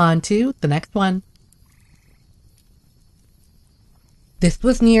 On to the next one. This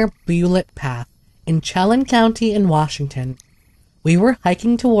was near Bulett Pass in Chelan County in Washington. We were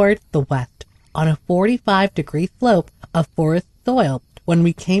hiking towards the west on a 45-degree slope of forest soil when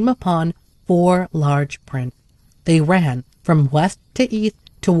we came upon 4 large prints. They ran from west to east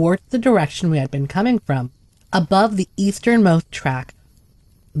towards the direction we had been coming from. Above the easternmost track,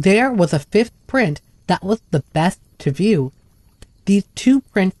 there was a 5th print that was the best to view. These 2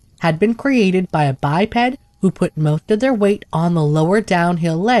 prints had been created by a biped who put most of their weight on the lower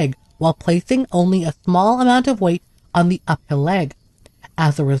downhill leg while placing only a small amount of weight on the uphill leg.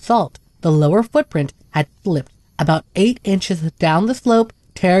 As a result, the lower footprint had slipped about 8 inches down the slope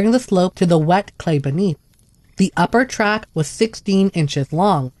tearing the slope to the wet clay beneath. The upper track was 16 inches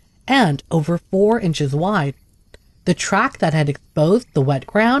long and over 4 inches wide. The track that had exposed the wet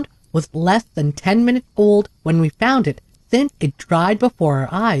ground was less than 10 minutes old when we found it, since it dried before our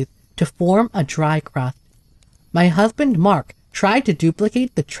eyes to form a dry crust. My husband Mark tried to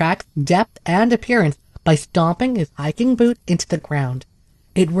duplicate the track's depth and appearance by stomping his hiking boot into the ground.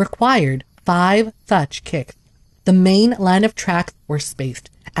 It required 5 such kicks. The main line of tracks were spaced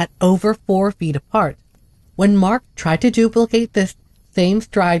at over 4 feet apart. When Mark tried to duplicate this same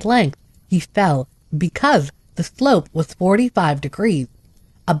stride length, he fell because the slope was 45 degrees.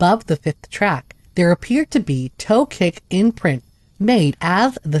 Above the 5th track, there appeared to be toe kick imprint made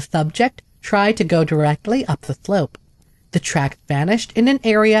as the subject tried to go directly up the slope. The tracks vanished in an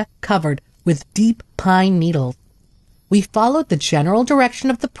area covered with deep pine needles. We followed the general direction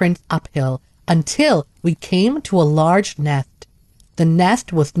of the prints uphill until we came to a large nest. The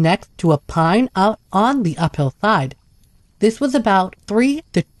nest was next to a pine out on the uphill side. This was about 3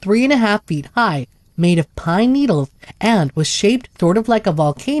 to 3.5 feet high, made of pine needles, and was shaped sort of like a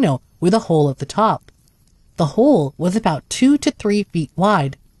volcano with a hole at the top. The hole was about 2 to 3 feet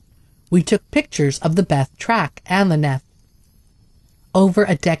wide. We took pictures of the best track and the nest. Over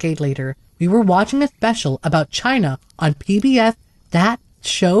a decade later, we were watching a special about China on PBS that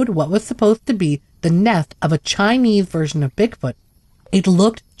showed what was supposed to be the nest of a Chinese version of Bigfoot. It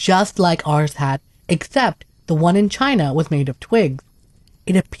looked just like ours had, except the one in China was made of twigs.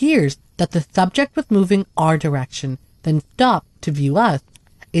 It appears that the subject was moving our direction, then stopped to view us.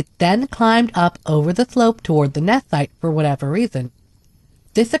 It then climbed up over the slope toward the nest site for whatever reason.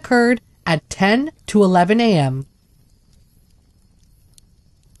 This occurred at 10 to 11 a.m.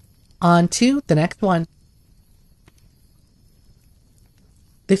 On to the next one.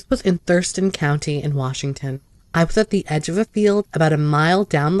 This was in Thurston County in Washington. I was at the edge of a field about a mile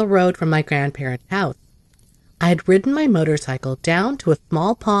down the road from my grandparents' house. I had ridden my motorcycle down to a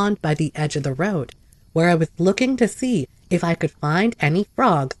small pond by the edge of the road, where I was looking to see if I could find any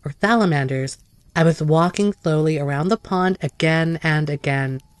frogs or salamanders. I was walking slowly around the pond again and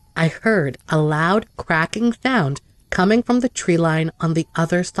again. I heard a loud cracking sound coming from the tree line on the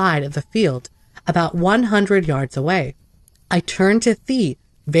other side of the field, about 100 yards away. I turned to see,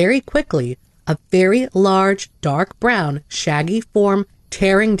 very quickly, a very large, dark brown, shaggy form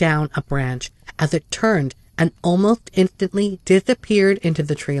tearing down a branch as it turned and almost instantly disappeared into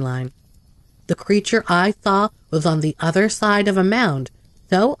the tree line. The creature I saw was on the other side of a mound,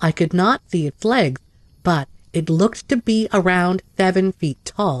 so I could not see its legs, but it looked to be around 7 feet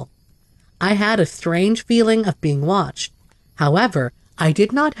tall. I had a strange feeling of being watched. However, I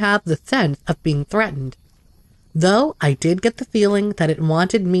did not have the sense of being threatened, though I did get the feeling that it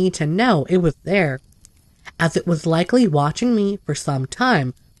wanted me to know it was there, as it was likely watching me for some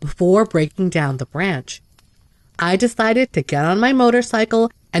time before breaking down the branch. I decided to get on my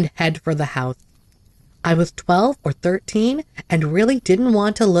motorcycle and head for the house. I was 12 or 13 and really didn't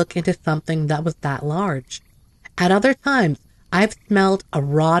want to look into something that was that large. At other times, I've smelled a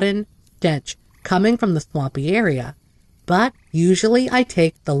rotten stench coming from the swampy area, but usually I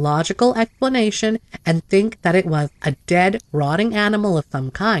take the logical explanation and think that it was a dead, rotting animal of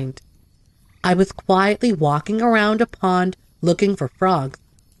some kind. I was quietly walking around a pond looking for frogs.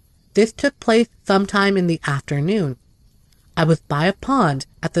 This took place sometime in the afternoon. I was by a pond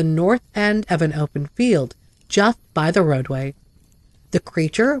at the north end of an open field, just by the roadway. The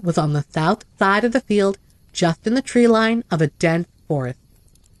creature was on the south side of the field, just in the tree line of a dense forest.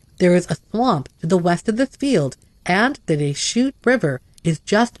 There is a swamp to the west of this field, and the Deschutes River is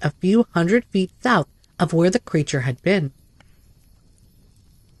just a few hundred feet south of where the creature had been.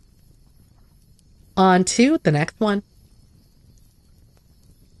 On to the next one.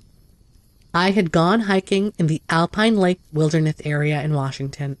 I had gone hiking in the Alpine Lake Wilderness area in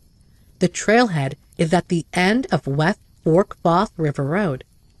Washington. The trailhead is at the end of West Fork Foss River Road.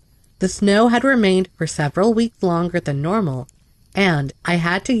 The snow had remained for several weeks longer than normal, and I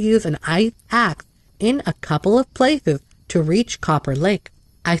had to use an ice axe in a couple of places to reach Copper Lake.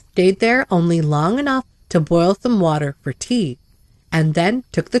 I stayed there only long enough to boil some water for tea, and then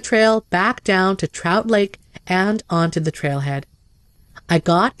took the trail back down to Trout Lake and onto the trailhead. I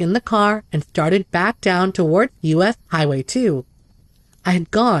got in the car and started back down towards U.S. Highway 2. I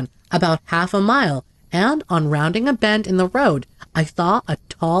had gone about half a mile, and on rounding a bend in the road, I saw a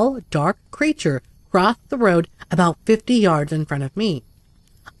tall, dark creature cross the road about 50 yards in front of me.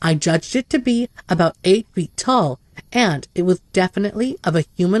 I judged it to be about 8 feet tall, and it was definitely of a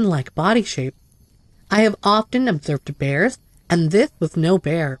human-like body shape. I have often observed bears, and this was no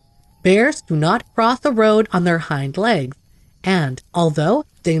bear. Bears do not cross the road on their hind legs. and although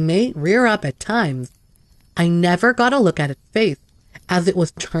they may rear up at times, I never got a look at its face, as it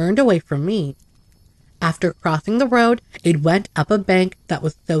was turned away from me. After crossing the road, it went up a bank that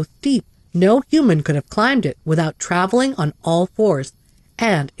was so steep no human could have climbed it without traveling on all fours,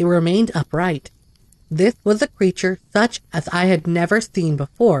 and it remained upright. This was a creature such as I had never seen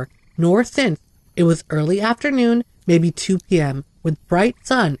before, nor since. It was early afternoon, maybe 2 p.m., with bright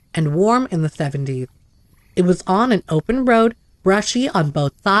sun and warm in the 70s. It was on an open road, brushy on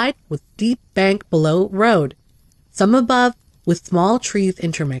both sides with steep bank below road, some above with small trees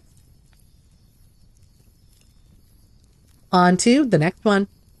intermixed. On to the next one.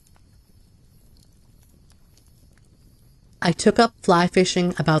 I took up fly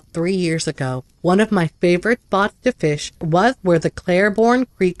fishing about 3 years ago. One of my favorite spots to fish was where the Claiborne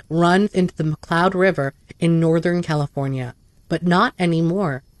Creek runs into the McCloud River in Northern California, but not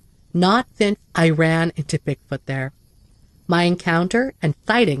anymore. Not since I ran into Bigfoot there. My encounter and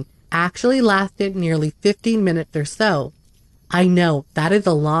sighting actually lasted nearly 15 minutes or so. I know that is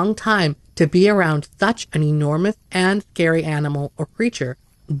a long time to be around such an enormous and scary animal or creature,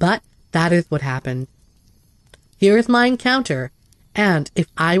 but that is what happened. Here is my encounter, and if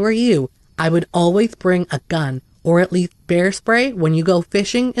I were you, I would always bring a gun or at least bear spray when you go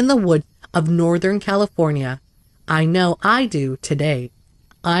fishing in the woods of Northern California. I know I do today.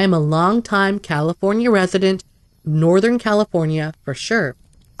 I am a long-time California resident, Northern California for sure.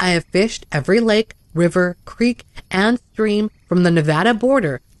 I have fished every lake, river, creek, and stream from the Nevada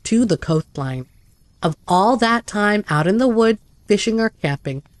border to the coastline. Of all that time out in the woods, fishing or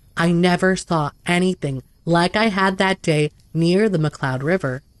camping, I never saw anything like I had that day near the McCloud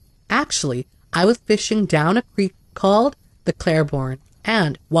River. Actually, I was fishing down a creek called the Claiborne,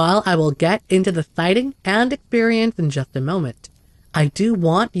 and while I will get into the sighting and experience in just a moment, I do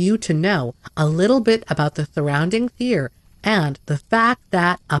want you to know a little bit about the surroundings here and the fact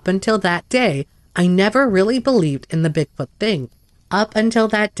that up until that day, I never really believed in the Bigfoot thing. Up until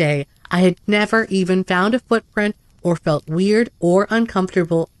that day, I had never even found a footprint or felt weird or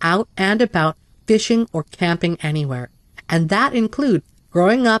uncomfortable out and about fishing or camping anywhere. And that includes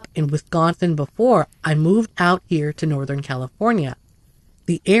growing up in Wisconsin before I moved out here to Northern California.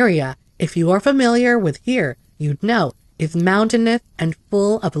 The area, if you are familiar with here, you'd know, is mountainous and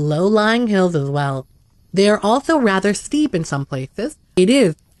full of low-lying hills as well. They are also rather steep in some places. It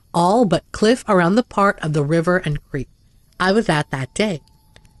is all but cliff around the part of the river and creek I was at that day.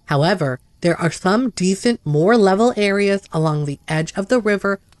 However, there are some decent, more level areas along the edge of the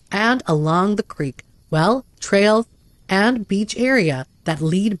river and along the creek, well, trails and beach area that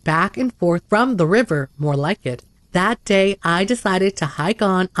lead back and forth from the river, more like it. That day, I decided to hike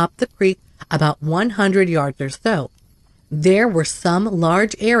on up the creek about 100 yards or so. There were some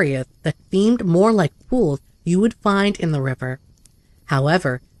large areas that seemed more like pools you would find in the river.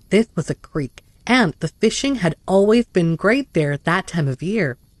 However, this was a creek, and the fishing had always been great there at that time of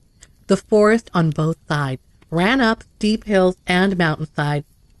year. The forest on both sides ran up steep hills and mountainsides,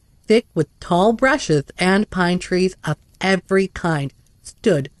 thick with tall brushes and pine trees of every kind,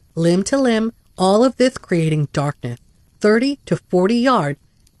 stood limb to limb, all of this creating darkness, 30 to 40 yards,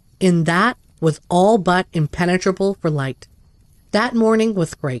 in that was all but impenetrable for light. That morning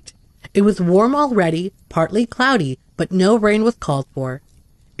was great. It was warm already, partly cloudy, but no rain was called for.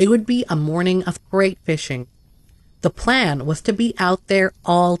 It would be a morning of great fishing. The plan was to be out there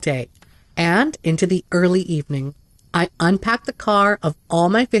all day, and into the early evening. I unpacked the car of all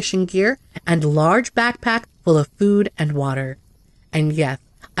my fishing gear and large backpack full of food and water. And yes,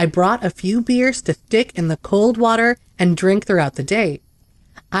 I brought a few beers to stick in the cold water and drink throughout the day.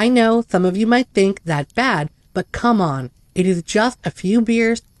 I know some of you might think that bad, but come on, it is just a few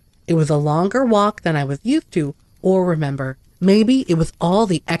beers. It was a longer walk than I was used to or remember. Maybe it was all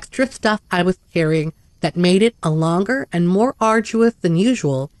the extra stuff I was carrying that made it a longer and more arduous than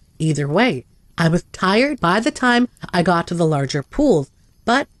usual. Either way, I was tired by the time I got to the larger pools,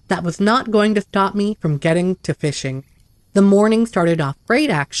 but that was not going to stop me from getting to fishing. The morning started off great,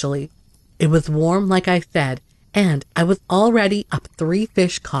 actually. It was warm, like I said, and I was already up 3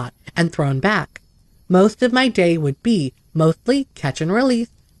 fish caught and thrown back. Most of my day would be mostly catch and release,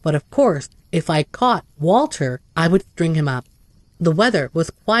 but of course, if I caught Walter, I would string him up. The weather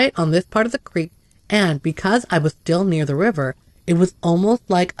was quiet on this part of the creek, and because I was still near the river, it was almost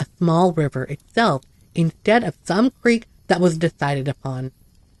like a small river itself instead of some creek that was decided upon.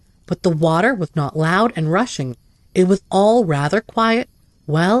 But the water was not loud and rushing. It was all rather quiet,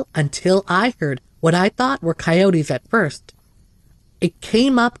 well, until I heard what I thought were coyotes at first. It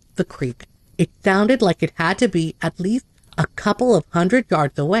came up the creek. It sounded like it had to be at least a couple of 100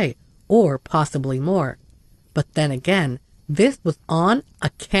 yards away, or possibly more. But then again, This was on a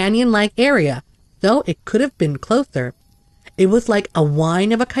canyon-like area, so it could have been closer. It was like a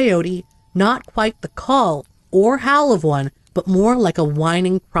whine of a coyote, not quite the call or howl of one, but more like a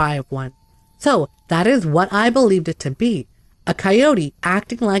whining cry of one. So that is what I believed it to be. A coyote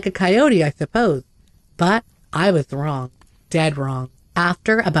acting like a coyote, I suppose. But I was wrong. Dead wrong.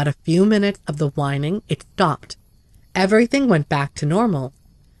 After about a few minutes of the whining, it stopped. Everything went back to normal.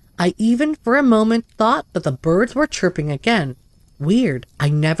 I even for a moment thought that the birds were chirping again. Weird. I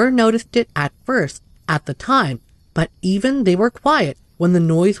never noticed it at first, at the time, but even they were quiet when the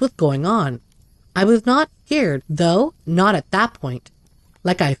noise was going on. I was not scared, though not at that point.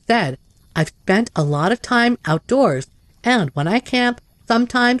 Like I said, I've spent a lot of time outdoors, and when I camp,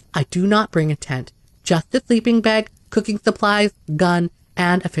 sometimes I do not bring a tent, just a sleeping bag, cooking supplies, gun,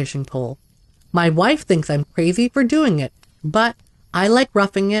 and a fishing pole. My wife thinks I'm crazy for doing it, but I like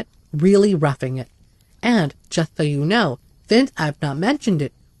roughing it, really roughing it. And just so you know, since I've not mentioned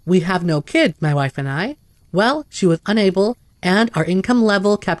it, we have no kids, my wife and I. Well, she was unable, and our income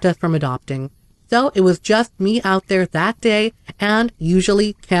level kept us from adopting. So it was just me out there that day, and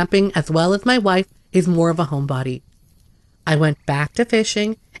usually camping as well as my wife is more of a homebody. I went back to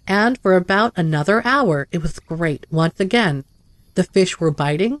fishing, and for about another hour it was great once again. The fish were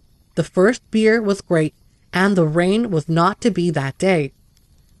biting, the first beer was great, and the rain was not to be that day.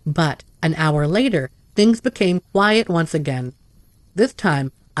 But an hour later, things became quiet once again. This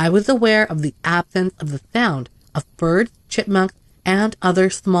time, I was aware of the absence of the sound of birds, chipmunks, and other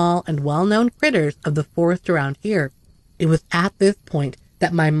small and well-known critters of the forest around here. It was at this point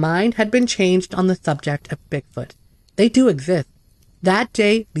that my mind had been changed on the subject of Bigfoot. They do exist. That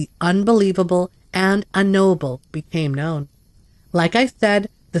day, the unbelievable and unknowable became known. Like I said,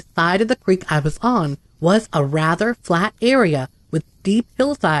 the side of the creek I was on was a rather flat area with steep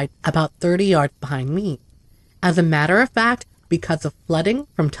hillsides about 30 yards behind me. As a matter of fact, because of flooding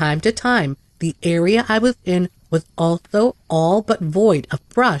from time to time, the area I was in was also all but void of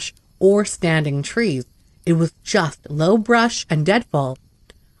brush or standing trees. It was just low brush and deadfall.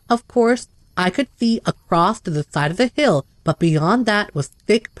 Of course, I could see across to the side of the hill, but beyond that was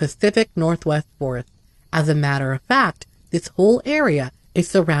thick Pacific Northwest forest. As a matter of fact, this whole area is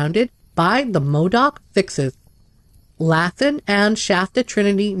surrounded by the Modoc Sixes, Lassen and Shasta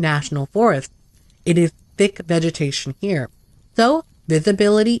Trinity National Forest. It is thick vegetation here, so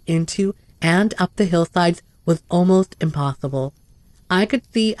visibility into and up the hillsides was almost impossible. I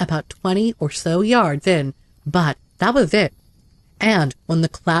could see about 20 or so yards in, but that was it. And when the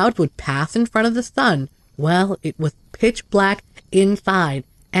clouds would pass in front of the sun, well, it was pitch black inside,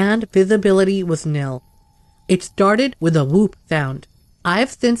 and visibility was nil. It started with a whoop sound.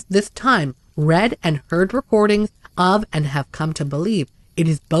 I've since this time read and heard recordings of and have come to believe it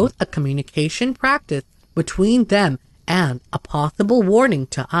is both a communication practice between them and a possible warning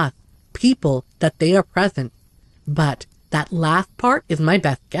to us, people, that they are present. But that last part is my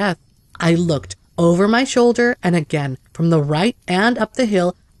best guess. I looked over my shoulder, and again, from the right and up the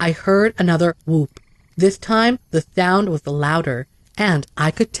hill, I heard another whoop. This time, the sound was louder, and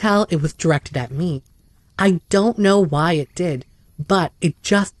I could tell it was directed at me. I don't know why it did, but it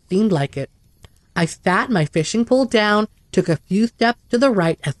just seemed like it. I sat my fishing pole down, took a few steps to the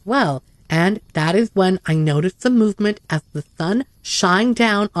right as well, and that is when I noticed some movement as the sun shined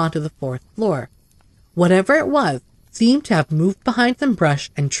down onto the fourth floor. Whatever it was seemed to have moved behind some brush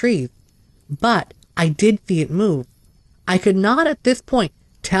and trees. But I did see it move. I could not at this point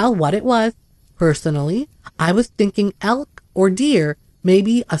tell what it was. Personally, I was thinking elk or deer,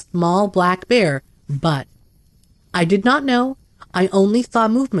 maybe a small black bear, but I did not know. I only saw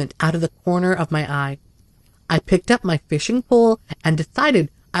movement out of the corner of my eye. I picked up my fishing pole and decided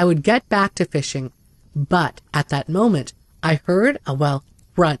I would get back to fishing. But at that moment, I heard a,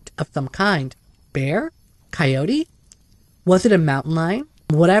 grunt of some kind. Bear? Coyote? Was it a mountain lion?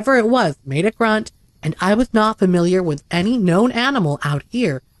 Whatever it was made a grunt, and I was not familiar with any known animal out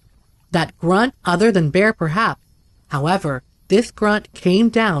here. That grunt other than bear, perhaps. However, this grunt came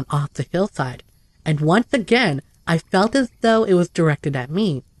down off the hillside, and once again I felt as though it was directed at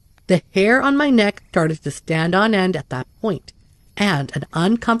me. The hair on my neck started to stand on end at that point, and an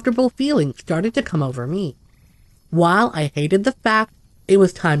uncomfortable feeling started to come over me. While I hated the fact it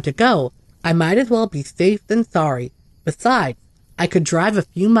was time to go, I might as well be safe than sorry. Besides, I could drive a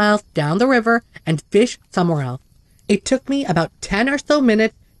few miles down the river and fish somewhere else. It took me about 10 or so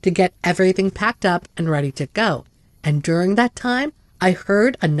minutes to get everything packed up and ready to go, and during that time, I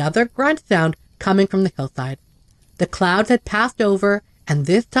heard another grunt sound coming from the hillside. The clouds had passed over, and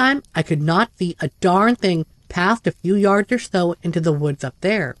this time I could not see a darn thing past a few yards or so into the woods up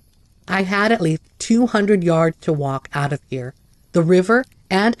there. I had at least 200 yards to walk out of here, the river,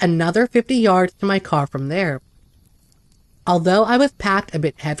 and another 50 yards to my car from there. Although I was packed a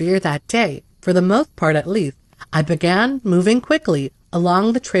bit heavier that day, for the most part at least, I began moving quickly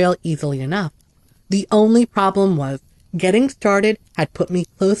along the trail easily enough. The only problem was, getting started had put me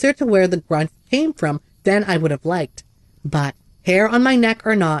closer to where the grunts came from than I would have liked. But, hair on my neck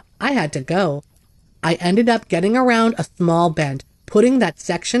or not, I had to go. I ended up getting around a small bend, putting that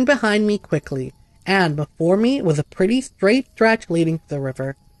section behind me quickly, and before me was a pretty straight stretch leading to the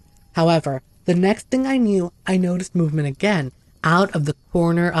river. However, the next thing I knew, I noticed movement again, out of the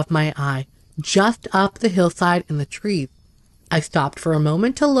corner of my eye, just up the hillside in the trees. I stopped for a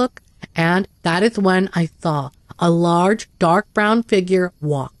moment to look, and that is when I saw a large, dark brown figure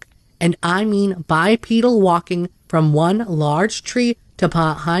walk, and I mean bipedal walking from one large tree to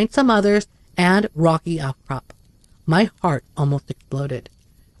behind some others and rocky outcrop. My heart almost exploded.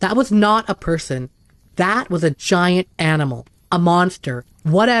 That was not a person. That was a giant animal, a monster,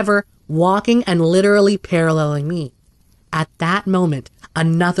 whatever, walking and literally paralleling me. At that moment,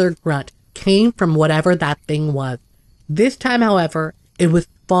 another grunt came from whatever that thing was. This time, however, it was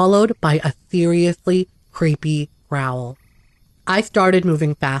followed by a seriously creepy growl. I started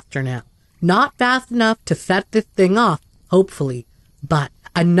moving faster now. Not fast enough to set this thing off, hopefully, but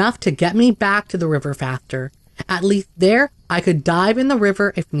enough to get me back to the river faster. At least there, I could dive in the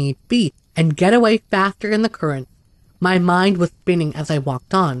river if need be and get away faster in the current. My mind was spinning as I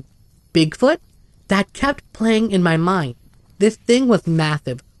walked on. Bigfoot? That kept playing in my mind. This thing was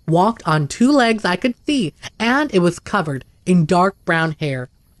massive, walked on 2 legs I could see, and it was covered in dark brown hair.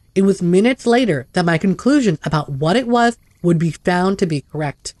 It was minutes later that my conclusions about what it was would be found to be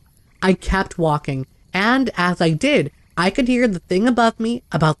correct. I kept walking, and as I did, I could hear the thing above me,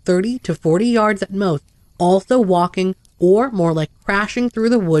 about 30 to 40 yards at most, also walking, or more like crashing through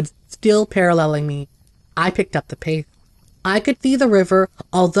the woods, still paralleling me. I picked up the pace. I could see the river,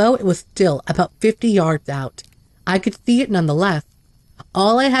 although it was still about 50 yards out. I could see it nonetheless.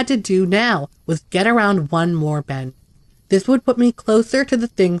 All I had to do now was get around one more bend. This would put me closer to the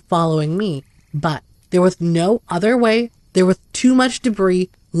thing following me, but there was no other way. There was too much debris,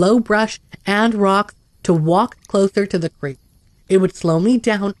 low brush, and rocks to walk closer to the creek. It would slow me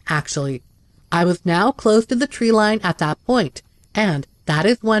down, actually. I was now close to the tree line at that point, and that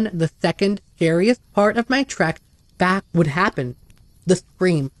is when the second scariest part of my trek back would happen. The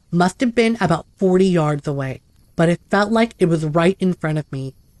scream must have been about 40 yards away, but it felt like it was right in front of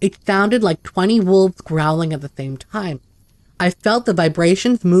me. It sounded like 20 wolves growling at the same time. I felt the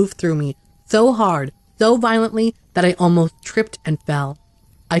vibrations move through me so hard, so violently, that I almost tripped and fell.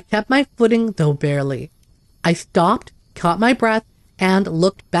 I kept my footing, though barely. I stopped, caught my breath, and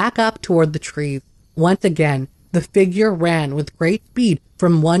looked back up toward the trees. Once again, the figure ran with great speed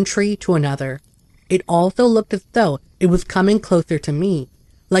from one tree to another. It also looked as though it was coming closer to me,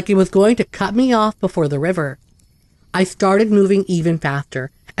 like it was going to cut me off before the river. I started moving even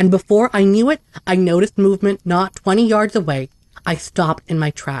faster, and before I knew it, I noticed movement not 20 yards away. I stopped in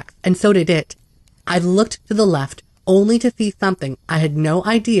my tracks, and so did it. I looked to the left, only to see something I had no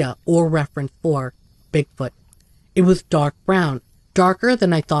idea or reference for. Bigfoot. It was dark brown, darker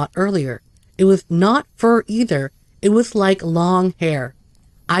than I thought earlier. It was not fur either. It was like long hair.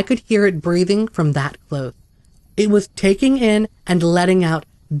 I could hear it breathing from that close. It was taking in and letting out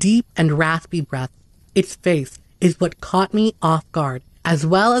deep and raspy breaths. Its face is what caught me off guard, as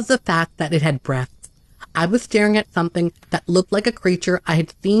well as the fact that it had breaths. I was staring at something that looked like a creature I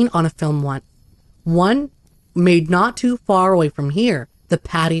had seen on a film once. One made not too far away from here, the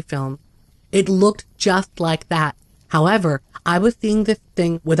Patty film. It looked just like that. However, I was seeing this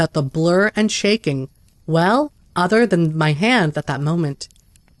thing without the blur and shaking, well, other than my hands at that moment.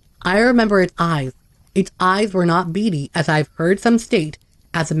 I remember its eyes. Its eyes were not beady, as I've heard some state.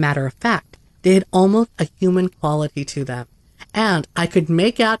 As a matter of fact, they had almost a human quality to them, and I could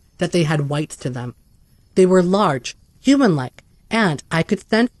make out that they had whites to them. They were large, human-like, and I could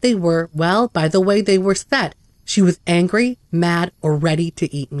sense they were, well, by the way they were set. She was angry, mad, or ready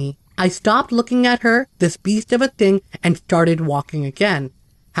to eat me. I stopped looking at her, this beast of a thing, and started walking again.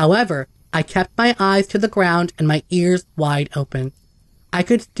 However, I kept my eyes to the ground and my ears wide open. I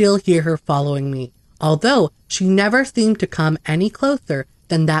could still hear her following me, although she never seemed to come any closer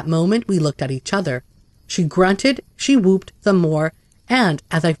than that moment we looked at each other. She grunted, she whooped some more, and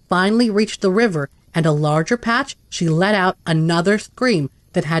as I finally reached the river and a larger patch, she let out another scream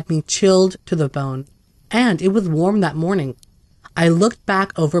that had me chilled to the bone. And it was warm that morning. I looked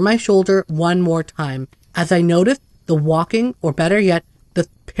back over my shoulder one more time as I noticed the walking, or better yet, the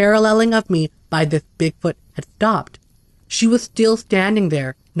paralleling of me by this Bigfoot had stopped. She was still standing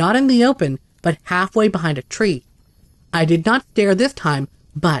there, not in the open, but halfway behind a tree. I did not stare this time,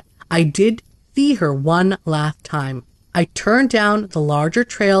 but I did see her one last time. I turned down the larger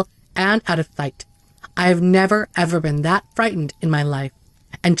trail and out of sight. I have never ever been that frightened in my life.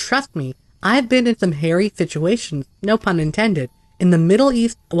 And trust me, I've been in some hairy situations, no pun intended, in the Middle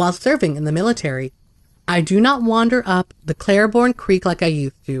East while serving in the military. I do not wander up the Claiborne Creek like I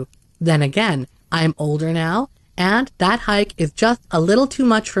used to. Then again, I am older now, and that hike is just a little too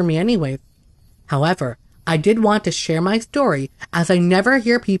much for me anyways. However, I did want to share my story, as I never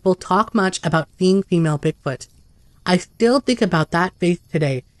hear people talk much about seeing female Bigfoot. I still think about that face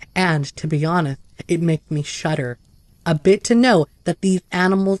today, and to be honest, it makes me shudder a bit to know that these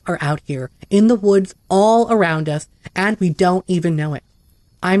animals are out here, in the woods all around us, and we don't even know it.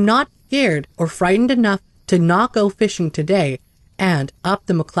 I'm not scared or frightened enough to not go fishing today, and up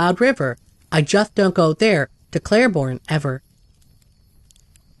the McLeod River, I just don't go there to Claiborne ever.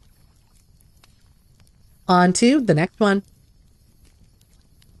 On to the next one.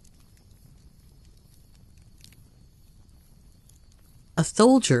 A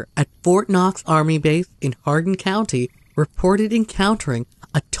soldier at Fort Knox Army Base in Hardin County reported encountering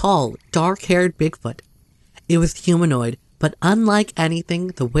a tall, dark-haired Bigfoot. It was humanoid, but unlike anything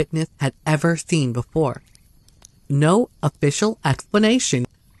the witness had ever seen before. No official explanation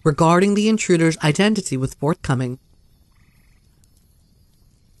regarding the intruder's identity was forthcoming.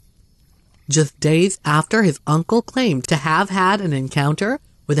 Just days after his uncle claimed to have had an encounter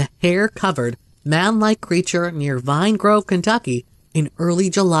with a hair-covered, man-like creature near Vine Grove, Kentucky, in early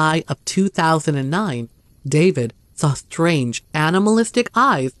July of 2009, David saw strange, animalistic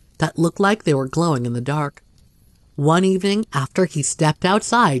eyes that looked like they were glowing in the dark. One evening, after he stepped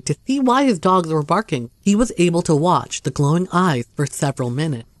outside to see why his dogs were barking, he was able to watch the glowing eyes for several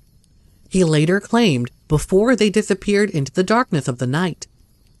minutes. He later claimed before they disappeared into the darkness of the night.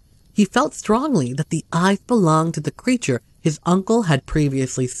 He felt strongly that the eyes belonged to the creature his uncle had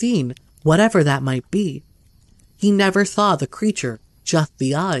previously seen, whatever that might be. He never saw the creature, just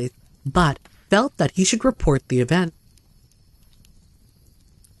the eyes, but felt that he should report the event.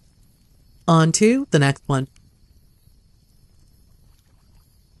 On to the next one.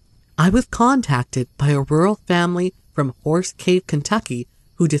 I was contacted by a rural family from Horse Cave, Kentucky,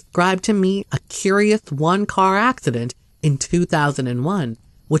 who described to me a curious one-car accident in 2001,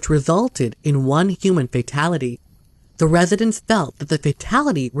 which resulted in one human fatality. The residents felt that the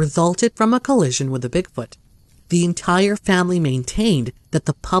fatality resulted from a collision with a Bigfoot. The entire family maintained that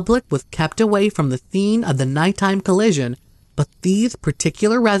the public was kept away from the scene of the nighttime collision, but these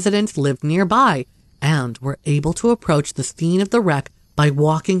particular residents lived nearby and were able to approach the scene of the wreck by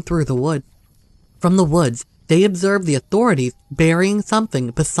walking through the woods. From the woods, they observed the authorities burying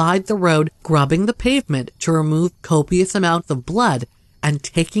something beside the road, grubbing the pavement to remove copious amounts of blood, and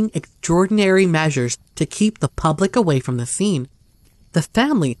taking extraordinary measures to keep the public away from the scene. The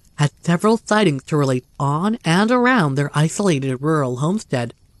family had several sightings to relate on and around their isolated rural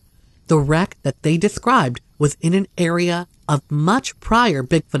homestead. The wreck that they described was in an area of much prior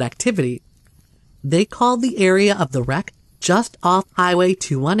Bigfoot activity. They called the area of the wreck just off Highway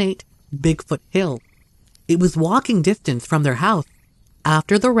 218 Bigfoot Hill. It was walking distance from their house.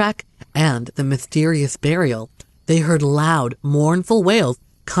 After the wreck and the mysterious burial, they heard loud, mournful wails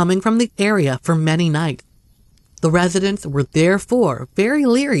coming from the area for many nights. The residents were therefore very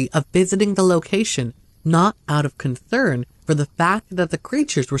leery of visiting the location, not out of concern for the fact that the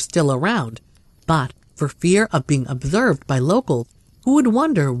creatures were still around, but for fear of being observed by locals who would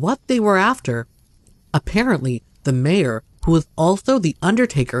wonder what they were after. Apparently, the mayor, who was also the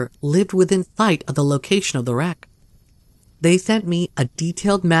undertaker, lived within sight of the location of the wreck. They sent me a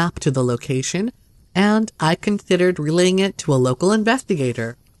detailed map to the location, and I considered relaying it to a local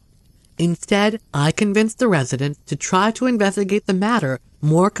investigator. Instead, I convinced the residents to try to investigate the matter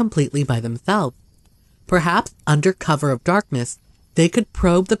more completely by themselves. Perhaps under cover of darkness, they could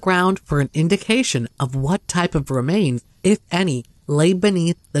probe the ground for an indication of what type of remains, if any, lay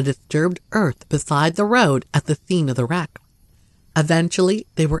beneath the disturbed earth beside the road at the scene of the wreck. Eventually,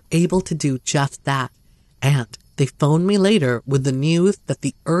 they were able to do just that, and they phoned me later with the news that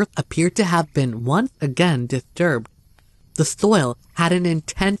the earth appeared to have been once again disturbed. The soil had an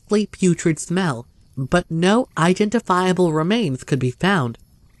intensely putrid smell, but no identifiable remains could be found.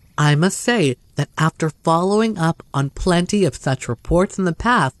 I must say that after following up on plenty of such reports in the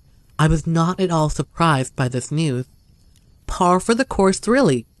past, I was not at all surprised by this news. Par for the course,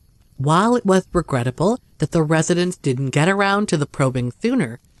 really. While it was regrettable that the residents didn't get around to the probing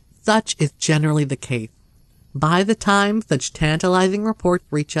sooner, such is generally the case. By the time such tantalizing reports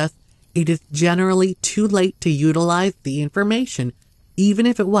reach us, it is generally too late to utilize the information, even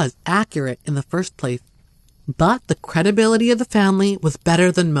if it was accurate in the first place. But the credibility of the family was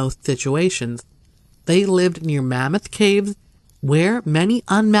better than most situations. They lived near mammoth caves, where many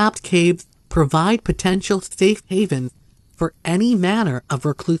unmapped caves provide potential safe havens for any manner of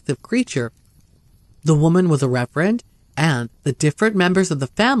reclusive creature. The woman was a reverend, and the different members of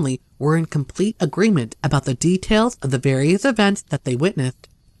the family were in complete agreement about the details of the various events that they witnessed.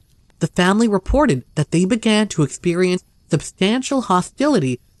 The family reported that they began to experience substantial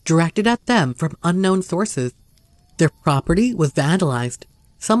hostility directed at them from unknown sources. Their property was vandalized.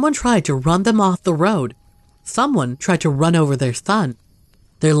 Someone tried to run them off the road. Someone tried to run over their son.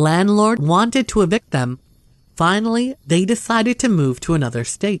 Their landlord wanted to evict them. Finally, they decided to move to another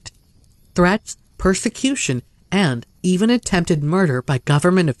state. Threats, persecution, and even attempted murder by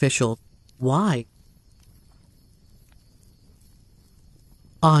government officials. Why?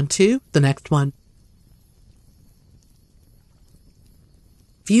 On to the next one.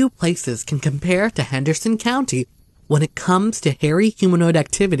 Few places can compare to Henderson County when it comes to hairy humanoid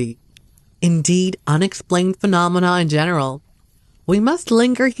activity. Indeed, unexplained phenomena in general. We must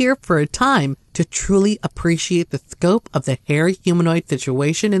linger here for a time to truly appreciate the scope of the hairy humanoid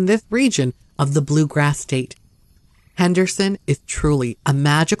situation in this region of the Bluegrass State. Henderson is truly a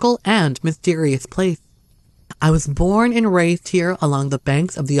magical and mysterious place. I was born and raised here along the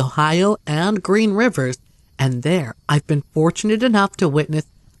banks of the Ohio and Green Rivers, and there I've been fortunate enough to witness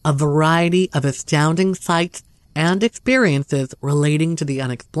a variety of astounding sights and experiences relating to the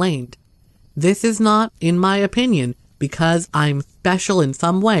unexplained. This is not, in my opinion, because I'm special in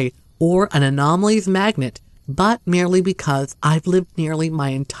some way or an anomalies magnet, but merely because I've lived nearly my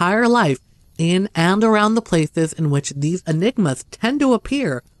entire life in and around the places in which these enigmas tend to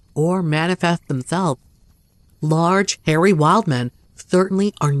appear or manifest themselves. Large, hairy wildmen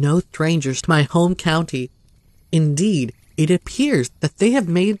certainly are no strangers to my home county. Indeed, it appears that they have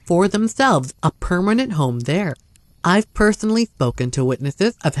made for themselves a permanent home there. I've personally spoken to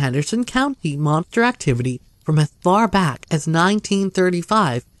witnesses of Henderson County monster activity from as far back as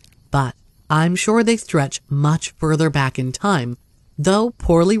 1935, but I'm sure they stretch much further back in time, though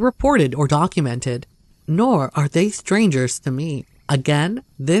poorly reported or documented. Nor are they strangers to me. Again,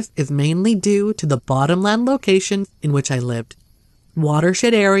 this is mainly due to the bottomland locations in which I lived.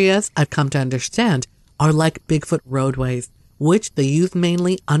 Watershed areas, I've come to understand, are like Bigfoot roadways, which they use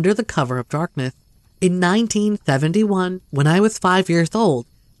mainly under the cover of darkness. In 1971, when I was 5 years old,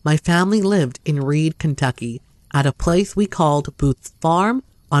 my family lived in Reed, Kentucky, at a place we called Booth's Farm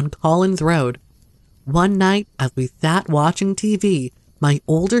on Collins Road. One night, as we sat watching TV, my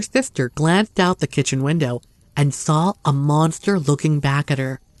older sister glanced out the kitchen window and saw a monster looking back at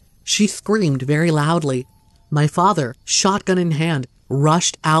her. She screamed very loudly. My father, shotgun in hand,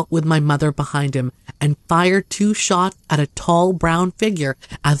 rushed out with my mother behind him and fired 2 shots at a tall brown figure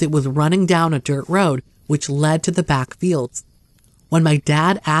as it was running down a dirt road which led to the back fields. When my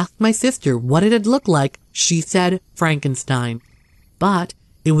dad asked my sister what it had looked like, she said Frankenstein. But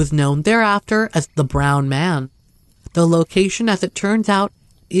it was known thereafter as the Brown Man. The location, as it turns out,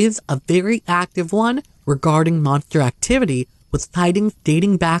 is a very active one regarding monster activity, with sightings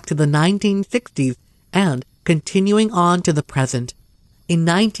dating back to the 1960s and continuing on to the present. In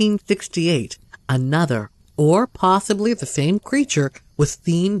 1968, another, or possibly the same creature, was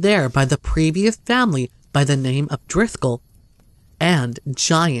seen there by the previous family by the name of Driscoll, and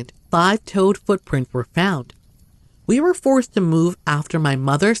giant 5-toed footprints were found. We were forced to move after my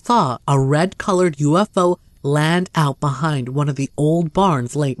mother saw a red-colored UFO land out behind one of the old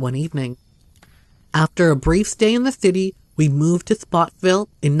barns late one evening. After a brief stay in the city, we moved to Spottsville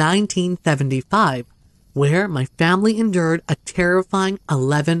in 1975, where my family endured a terrifying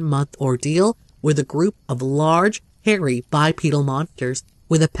 11-month ordeal with a group of large, hairy bipedal monsters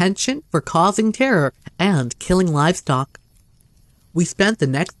with a penchant for causing terror and killing livestock. We spent the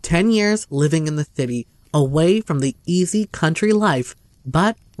next 10 years living in the city, away from the easy country life,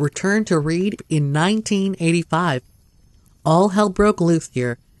 but returned to Reed in 1985. All hell broke loose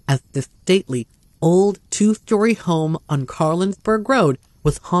here as the stately, old 2-story home on Carlinsburg Road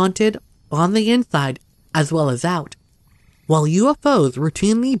was haunted on the inside as well as out. While UFOs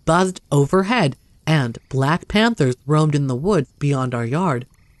routinely buzzed overhead and Black Panthers roamed in the woods beyond our yard,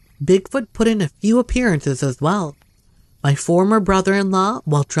 Bigfoot put in a few appearances as well. My former brother-in-law,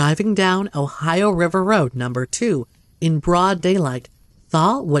 while driving down Ohio River Road No. 2 in broad daylight,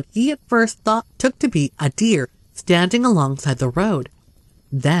 saw what he at first thought took to be a deer standing alongside the road.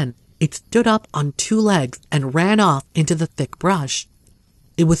 Then it stood up on 2 legs and ran off into the thick brush.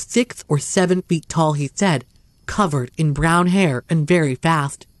 It was 6 or 7 feet tall, he said, covered in brown hair and very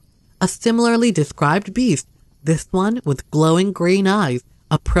fast. A similarly described beast This one, with glowing green eyes,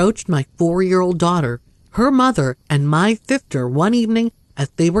 approached my 4-year-old daughter, her mother, and my sister one evening as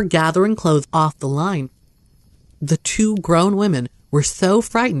they were gathering clothes off the line. The 2 grown women were so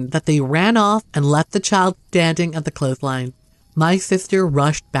frightened that they ran off and left the child standing at the clothesline. My sister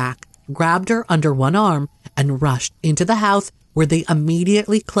rushed back, grabbed her under one arm, and rushed into the house, where they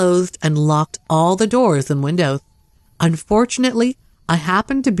immediately closed and locked all the doors and windows. Unfortunately, I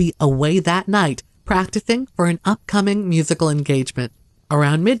happened to be away that night practicing for an upcoming musical engagement.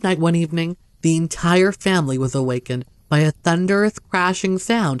 Around midnight one evening, the entire family was awakened by a thunderous crashing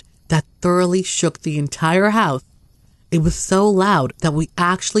sound that thoroughly shook the entire house. It was so loud that we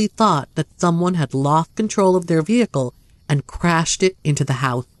actually thought that someone had lost control of their vehicle and crashed it into the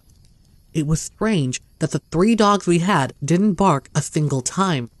house. It was strange that the 3 dogs we had didn't bark a single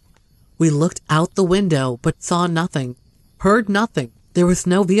time. We looked out the window but saw nothing, heard nothing. There was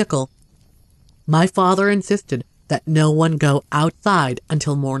no vehicle. My father insisted that no one go outside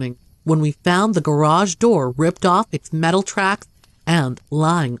until morning, when we found the garage door ripped off its metal tracks and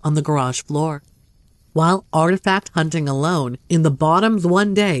lying on the garage floor. While artifact hunting alone in the bottoms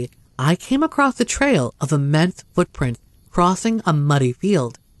one day, I came across a trail of immense footprints crossing a muddy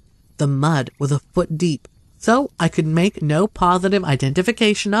field. The mud was a foot deep, so I could make no positive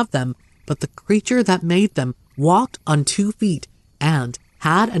identification of them, but the creature that made them walked on 2 feet and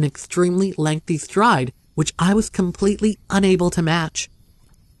had an extremely lengthy stride, which I was completely unable to match.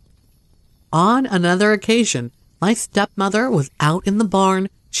 On another occasion, my stepmother was out in the barn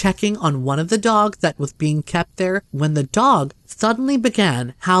checking on one of the dogs that was being kept there when the dog suddenly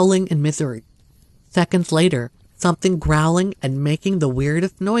began howling in misery. Seconds later, something growling and making the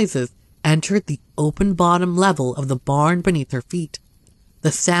weirdest noises entered the open bottom level of the barn beneath her feet.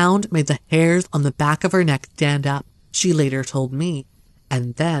 The sound made the hairs on the back of her neck stand up, she later told me,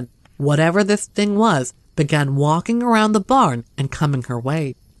 and then, whatever this thing was, began walking around the barn and coming her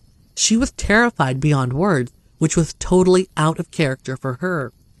way. She was terrified beyond words, which was totally out of character for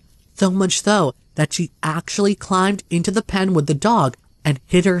her. So much so that she actually climbed into the pen with the dog and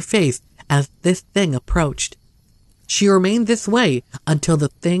hid her face as this thing approached. She remained this way until the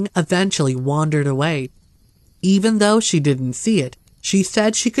thing eventually wandered away. Even though she didn't see it, she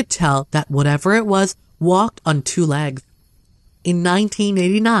said she could tell that whatever it was walked on 2 legs. In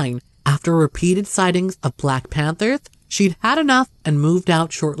 1989, after repeated sightings of black panthers, she'd had enough and moved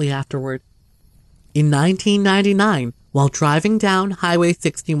out shortly afterward. In 1999, while driving down Highway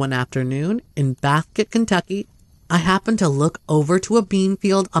 60 one afternoon in Basket, Kentucky, I happened to look over to a bean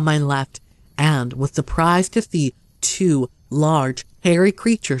field on my left and was surprised to see 2 large, hairy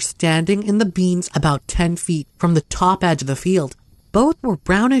creatures standing in the beans about 10 feet from the top edge of the field. Both were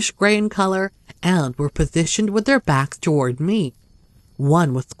brownish-gray in color and were positioned with their backs toward me.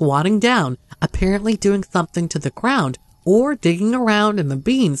 One was squatting down, apparently doing something to the ground, or digging around in the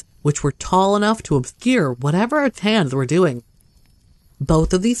beans, which were tall enough to obscure whatever its hands were doing.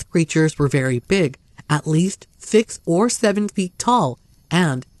 Both of these creatures were very big, at least 6 or 7 feet tall,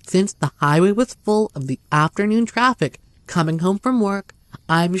 and since the highway was full of the afternoon traffic coming home from work,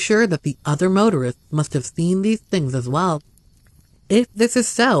 I'm sure that the other motorists must have seen these things as well. If this is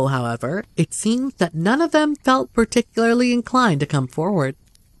so, however, it seems that none of them felt particularly inclined to come forward.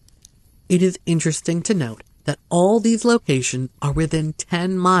 It is interesting to note that all these locations are within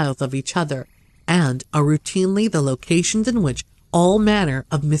 10 miles of each other and are routinely the locations in which all manner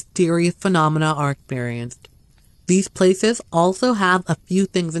of mysterious phenomena are experienced. These places also have a few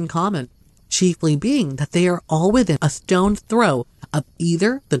things in common, chiefly being that they are all within a stone's throw of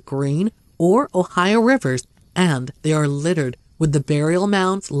either the Green or Ohio rivers, and they are littered with the burial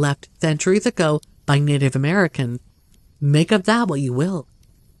mounds left centuries ago by Native Americans. Make of that what you will.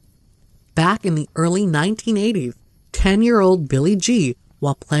 Back in the early 1980s, 10-year-old Billy G.,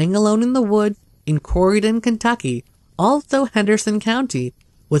 while playing alone in the woods in Corydon, Kentucky, also Henderson County,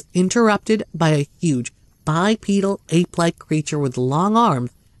 was interrupted by a huge bipedal ape-like creature with long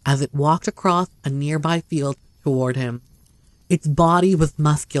arms as it walked across a nearby field toward him. Its body was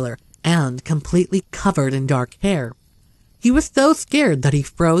muscular and completely covered in dark hair. He was so scared that he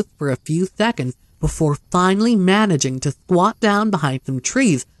froze for a few seconds before finally managing to squat down behind some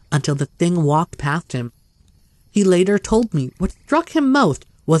trees until the thing walked past him. He later told me what struck him most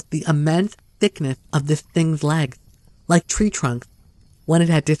was the immense thickness of this thing's legs, like tree trunks. When it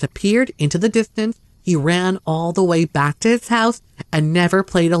had disappeared into the distance, he ran all the way back to his house and never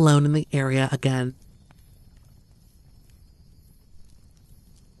played alone in the area again.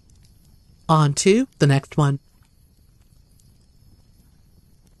 On to the next one.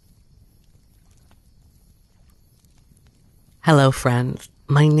 Hello, friends.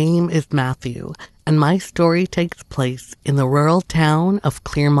 My name is Matthew, and my story takes place in the rural town of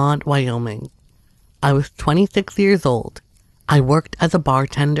Clearmont, Wyoming. I was 26 years old. I worked as a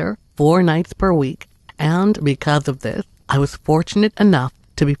bartender 4 nights per week, and because of this, I was fortunate enough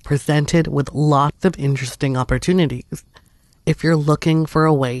to be presented with lots of interesting opportunities. If you're looking for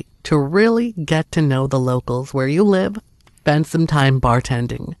a way to really get to know the locals where you live, spend some time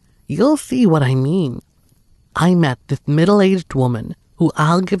bartending. You'll see what I mean. I met this middle-aged woman who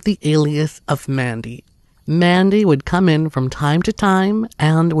I'll give the alias of Mandy. Mandy would come in from time to time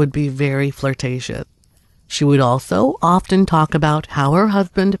and would be very flirtatious. She would also often talk about how her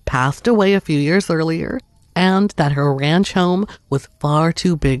husband passed away a few years earlier and that her ranch home was far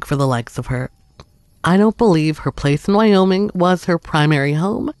too big for the likes of her. I don't believe her place in Wyoming was her primary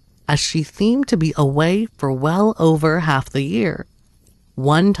home, as she seemed to be away for well over half the year.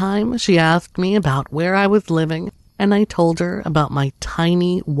 One time she asked me about where I was living, and I told her about my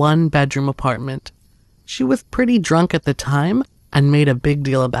tiny 1-bedroom apartment. She was pretty drunk at the time and made a big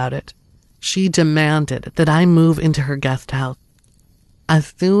deal about it. She demanded that I move into her guest house.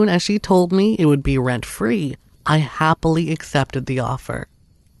 As soon as she told me it would be rent-free, I happily accepted the offer.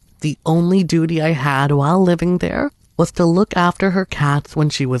 The only duty I had while living there was to look after her cats when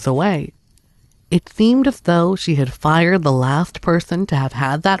she was away. It seemed as though she had fired the last person to have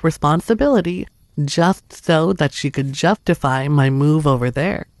had that responsibility just so that she could justify my move over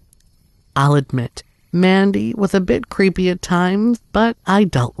there. I'll admit, Mandy was a bit creepy at times, but I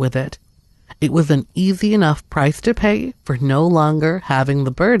dealt with it. It was an easy enough price to pay for no longer having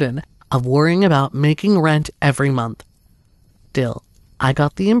the burden of worrying about making rent every month. Still, I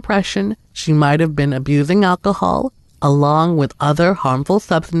got the impression she might have been abusing alcohol along with other harmful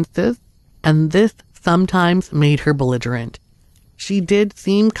substances, and this sometimes made her belligerent. She did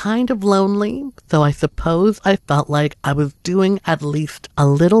seem kind of lonely, so I suppose I felt like I was doing at least a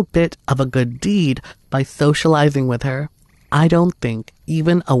little bit of a good deed by socializing with her. I don't think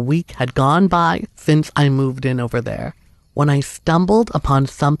even a week had gone by since I moved in over there, when I stumbled upon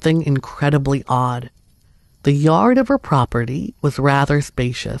something incredibly odd. The yard of her property was rather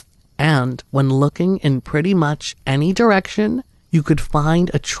spacious, and when looking in pretty much any direction, you could find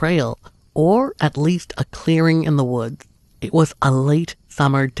a trail, or at least a clearing in the woods. It was a late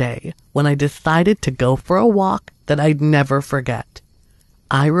summer day when I decided to go for a walk that I'd never forget.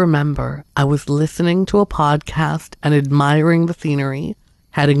 I remember I was listening to a podcast and admiring the scenery,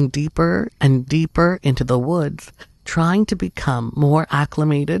 heading deeper and deeper into the woods, trying to become more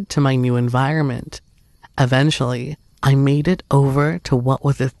acclimated to my new environment. Eventually, I made it over to what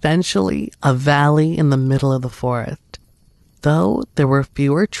was essentially a valley in the middle of the forest. Though there were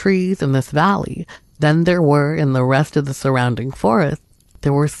fewer trees in this valley than there were in the rest of the surrounding forest,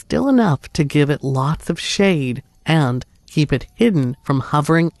 there were still enough to give it lots of shade and keep it hidden from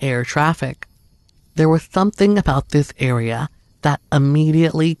hovering air traffic. There was something about this area that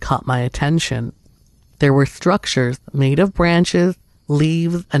immediately caught my attention. There were structures made of branches,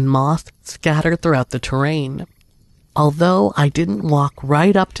 leaves, and moss scattered throughout the terrain. Although I didn't walk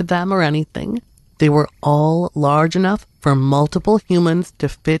right up to them or anything, they were all large enough for multiple humans to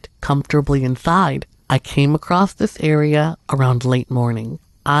fit comfortably inside. I came across this area around late morning.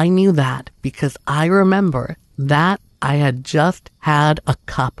 I knew that because I remember that I had just had a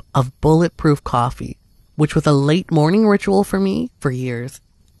cup of bulletproof coffee, which was a late morning ritual for me for years.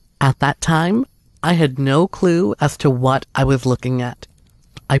 At that time, I had no clue as to what I was looking at.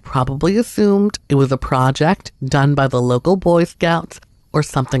 I probably assumed it was a project done by the local Boy Scouts or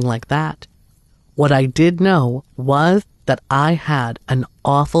something like that. What I did know was that I had an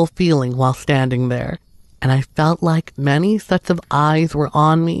awful feeling while standing there, and I felt like many sets of eyes were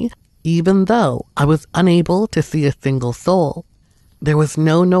on me, even though I was unable to see a single soul. There was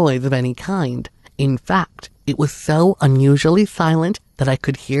no noise of any kind. In fact, it was so unusually silent that I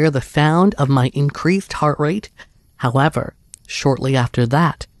could hear the sound of my increased heart rate. However, shortly after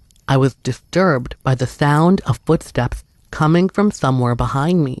that, I was disturbed by the sound of footsteps coming from somewhere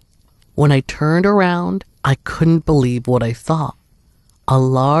behind me. When I turned around, I couldn't believe what I saw. A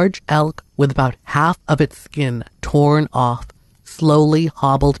large elk with about half of its skin torn off slowly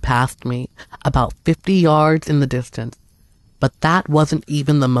hobbled past me, about 50 yards in the distance. But that wasn't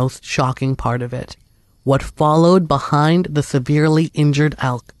even the most shocking part of it. What followed behind the severely injured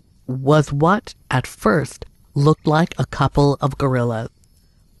elk was what, at first, looked like a couple of gorillas.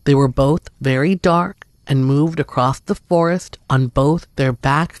 They were both very dark and moved across the forest on both their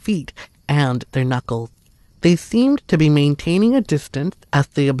back feet and their knuckles. They seemed to be maintaining a distance as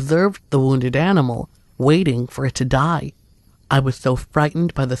they observed the wounded animal, waiting for it to die. I was so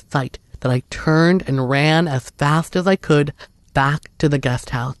frightened by the sight that I turned and ran as fast as I could back to the guest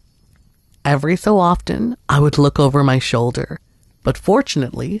house. Every so often, I would look over my shoulder, but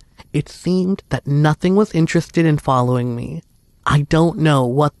fortunately, it seemed that nothing was interested in following me. I don't know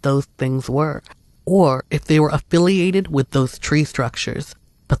what those things were, or if they were affiliated with those tree structures,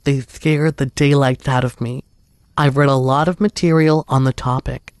 but they scared the daylights out of me. I've read a lot of material on the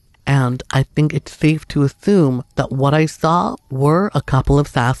topic, and I think it's safe to assume that what I saw were a couple of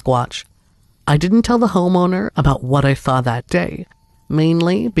Sasquatch. I didn't tell the homeowner about what I saw that day,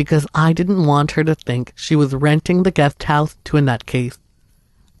 mainly because I didn't want her to think she was renting the guest house to a nutcase.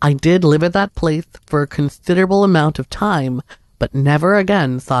 I did live at that place for a considerable amount of time, but never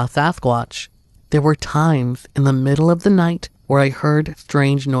again saw Sasquatch. There were times in the middle of the night where I heard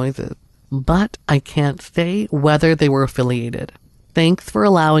strange noises, but I can't say whether they were affiliated. Thanks for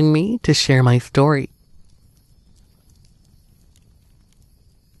allowing me to share my story.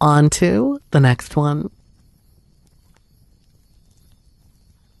 On to the next one.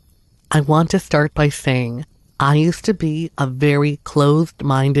 I want to start by saying I used to be a very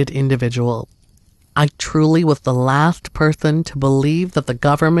closed-minded individual. I truly was the last person to believe that the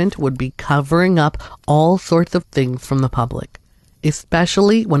government would be covering up all sorts of things from the public,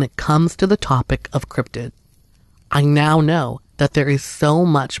 especially when it comes to the topic of cryptids. I now know that there is so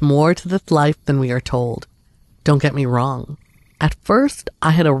much more to this life than we are told. Don't get me wrong. At first,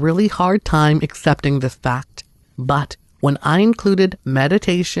 I had a really hard time accepting this fact, but when I included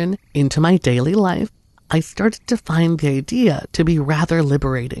meditation into my daily life, I started to find the idea to be rather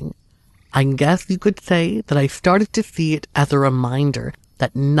liberating. I guess you could say that I started to see it as a reminder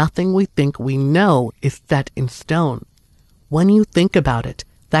that nothing we think we know is set in stone. When you think about it,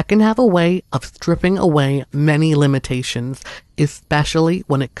 that can have a way of stripping away many limitations, especially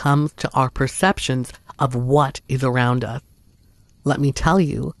when it comes to our perceptions of what is around us. Let me tell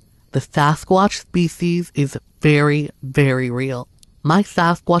you, the Sasquatch species is very, very real. My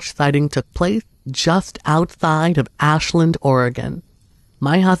Sasquatch sighting took place just outside of Ashland, Oregon.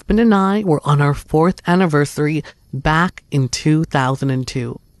 My husband and I were on our 4th anniversary back in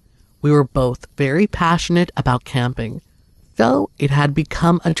 2002. We were both very passionate about camping, so it had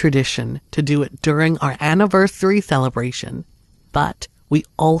become a tradition to do it during our anniversary celebration. But we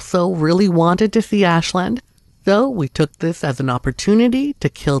also really wanted to see Ashland, so we took this as an opportunity to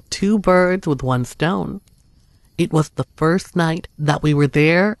kill 2 birds with 1 stone. It was the first night that we were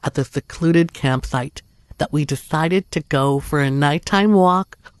there at the secluded campsite that we decided to go for a nighttime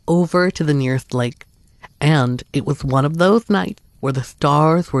walk over to the nearest lake. And it was one of those nights where the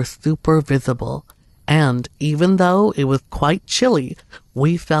stars were super visible. And even though it was quite chilly,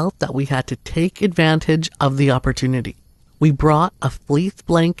 we felt that we had to take advantage of the opportunity. We brought a fleece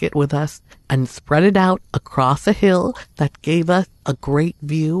blanket with us and spread it out across a hill that gave us a great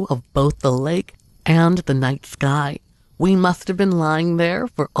view of both the lake and the night sky. We must have been lying there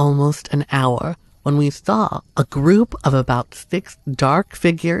for almost an hour when we saw a group of about 6 dark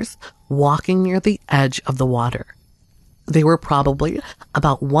figures walking near the edge of the water. They were probably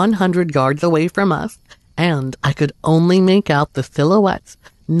about 100 yards away from us, and I could only make out the silhouettes,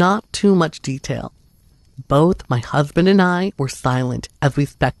 not too much detail. Both my husband and I were silent as we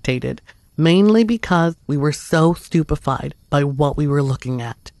spectated, mainly because we were so stupefied by what we were looking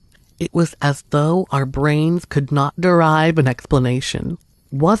at. It was as though our brains could not derive an explanation.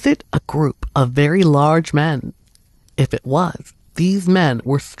 Was it a group of very large men? If it was, these men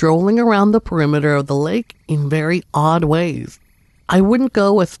were strolling around the perimeter of the lake in very odd ways. I wouldn't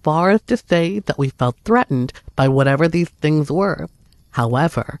go as far as to say that we felt threatened by whatever these things were.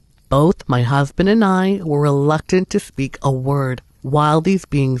 However, both my husband and I were reluctant to speak a word while these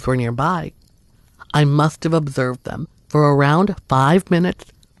beings were nearby. I must have observed them for around 5 minutes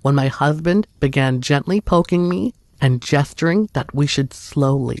when my husband began gently poking me and gesturing that we should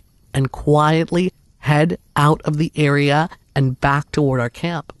slowly and quietly head out of the area and back toward our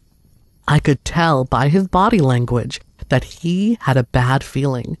camp. I could tell by his body language that he had a bad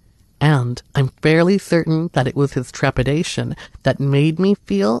feeling, and I'm fairly certain that it was his trepidation that made me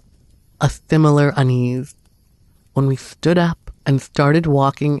feel a similar unease. When we stood up and started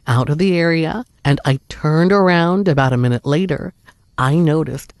walking out of the area, and I turned around about a minute later, I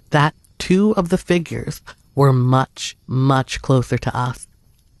noticed that 2 of the figures were much, much closer to us.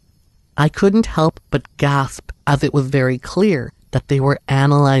 I couldn't help but gasp as it was very clear that they were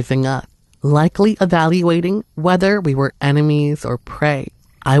analyzing us, likely evaluating whether we were enemies or prey.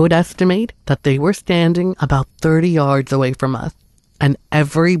 I would estimate that they were standing about 30 yards away from us, and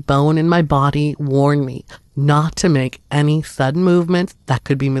every bone in my body warned me not to make any sudden movements that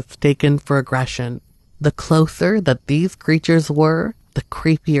could be mistaken for aggression. The closer that these creatures were, the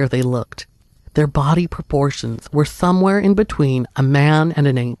creepier they looked. Their body proportions were somewhere in between a man and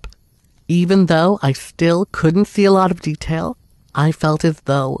an ape. Even though I still couldn't see a lot of detail, I felt as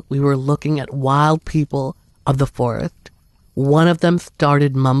though we were looking at wild people of the forest. One of them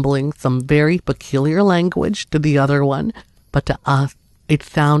started mumbling some very peculiar language to the other one, but to us, it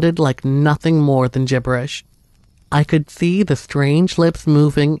sounded like nothing more than gibberish. I could see the strange lips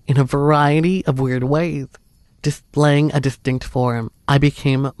moving in a variety of weird ways, displaying a distinct form. I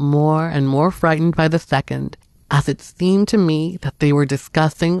became more and more frightened by the second, as it seemed to me that they were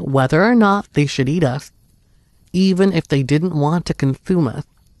discussing whether or not they should eat us. Even if they didn't want to consume us,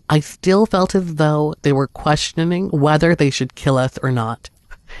 I still felt as though they were questioning whether they should kill us or not.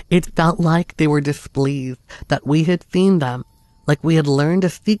 It felt like they were displeased that we had seen them, like we had learned a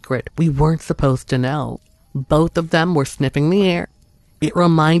secret we weren't supposed to know. Both of them were sniffing the air. It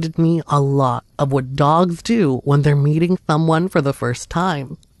reminded me a lot of what dogs do when they're meeting someone for the first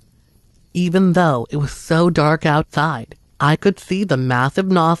time. Even though it was so dark outside, I could see the massive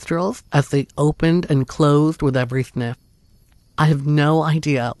nostrils as they opened and closed with every sniff. I have no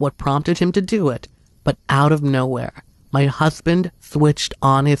idea what prompted him to do it, but out of nowhere, my husband switched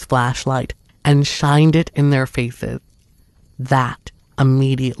on his flashlight and shined it in their faces. That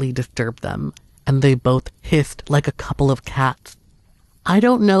immediately disturbed them, and they both hissed like a couple of cats. I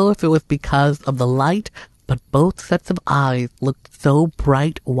don't know if it was because of the light, but both sets of eyes looked so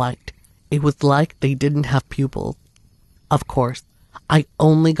bright white. It was like they didn't have pupils. Of course, I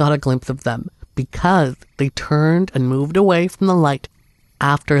only got a glimpse of them because they turned and moved away from the light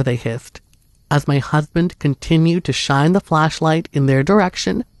after they hissed. As my husband continued to shine the flashlight in their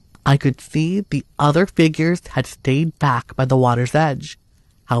direction, I could see the other figures had stayed back by the water's edge.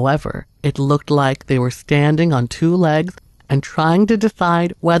 However, it looked like they were standing on two legs and trying to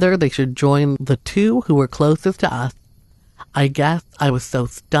decide whether they should join the two who were closest to us. I guess I was so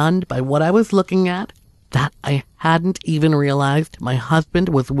stunned by what I was looking at that I hadn't even realized my husband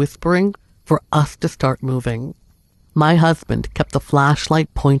was whispering for us to start moving. My husband kept the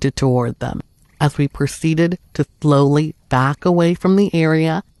flashlight pointed toward them as we proceeded to slowly back away from the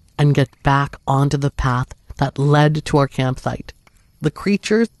area and get back onto the path that led to our campsite. The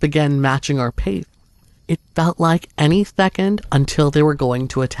creatures began matching our pace. It felt like any second until they were going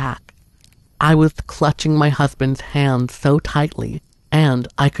to attack. I was clutching my husband's hand so tightly, and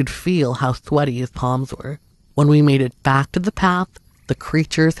I could feel how sweaty his palms were. When we made it back to the path, the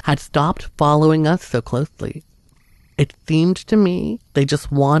creatures had stopped following us so closely. It seemed to me they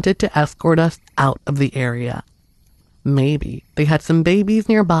just wanted to escort us out of the area. Maybe they had some babies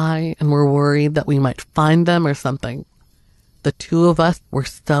nearby and were worried that we might find them or something. The two of us were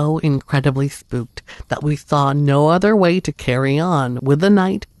so incredibly spooked that we saw no other way to carry on with the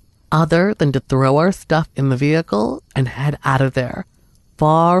night other than to throw our stuff in the vehicle and head out of there,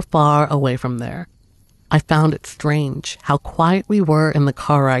 far, far away from there. I found it strange how quiet we were in the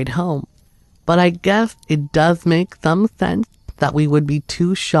car ride home, but I guess it does make some sense that we would be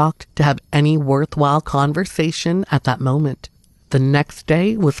too shocked to have any worthwhile conversation at that moment. The next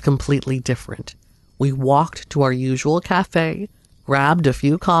day was completely different. We walked to our usual cafe, grabbed a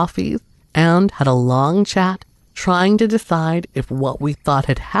few coffees, and had a long chat, trying to decide if what we thought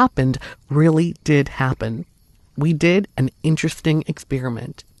had happened really did happen. We did an interesting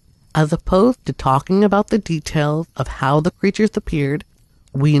experiment. As opposed to talking about the details of how the creatures appeared,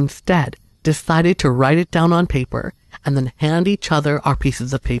 we instead decided to write it down on paper and then hand each other our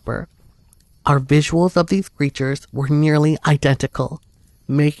pieces of paper. Our visuals of these creatures were nearly identical,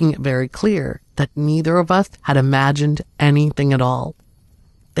 making it very clear that neither of us had imagined anything at all.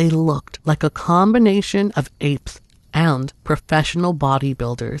 They looked like a combination of apes and professional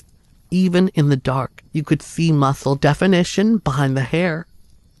bodybuilders. Even in the dark, you could see muscle definition behind the hair.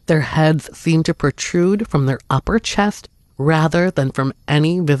 Their heads seemed to protrude from their upper chest rather than from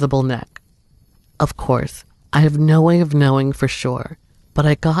any visible neck. Of course, I have no way of knowing for sure, but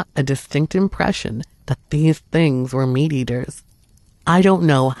I got a distinct impression that these things were meat eaters. I don't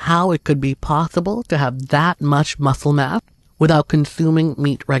know how it could be possible to have that much muscle mass without consuming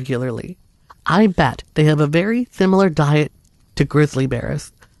meat regularly. I bet they have a very similar diet to grizzly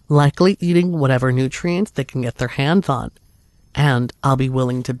bears, likely eating whatever nutrients they can get their hands on. And I'll be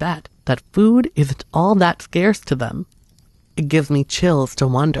willing to bet that food isn't all that scarce to them. It gives me chills to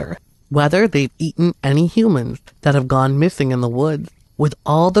wonder whether they've eaten any humans that have gone missing in the woods. With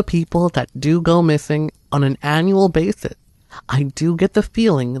all the people that do go missing on an annual basis, I do get the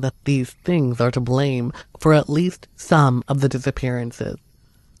feeling that these things are to blame for at least some of the disappearances.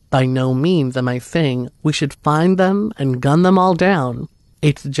 By no means am I saying we should find them and gun them all down.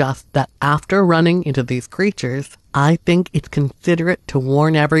 It's just that after running into these creatures, I think it's considerate to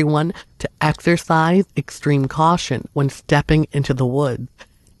warn everyone to exercise extreme caution when stepping into the woods,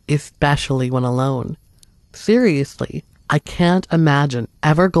 especially when alone. Seriously, I can't imagine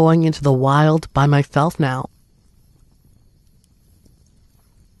ever going into the wild by myself now.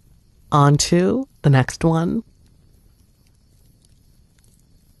 On to the next one.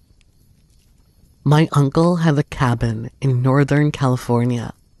 My uncle has a cabin in Northern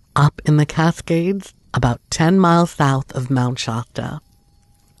California, up in the Cascades, about 10 miles south of Mount Shasta.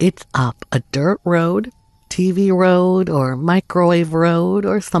 It's up a dirt road, TV road, or microwave road,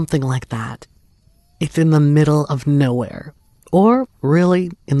 or something like that. It's in the middle of nowhere, or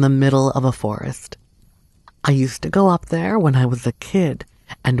really in the middle of a forest. I used to go up there when I was a kid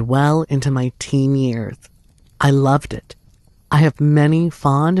and well into my teen years. I loved it. I have many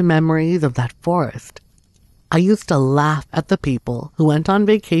fond memories of that forest. I used to laugh at the people who went on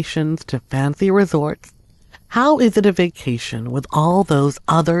vacations to fancy resorts. How is it a vacation with all those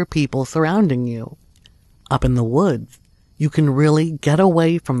other people surrounding you? Up in the woods, you can really get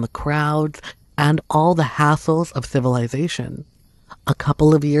away from the crowds and all the hassles of civilization. A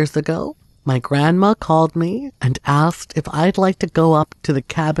couple of years ago, my grandma called me and asked if I'd like to go up to the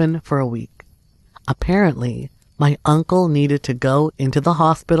cabin for a week. Apparently, my uncle needed to go into the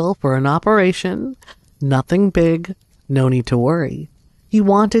hospital for an operation. Nothing big, no need to worry. He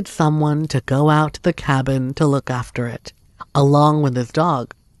wanted someone to go out to the cabin to look after it, along with his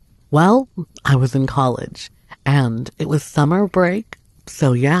dog. Well, I was in college, and it was summer break,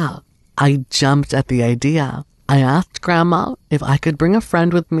 so yeah, I jumped at the idea. I asked Grandma if I could bring a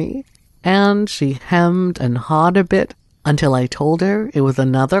friend with me, and she hemmed and hawed a bit until I told her it was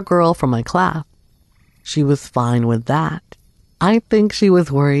another girl from my class. She was fine with that. I think she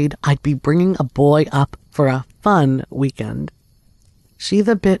was worried I'd be bringing a boy up for a fun weekend. She's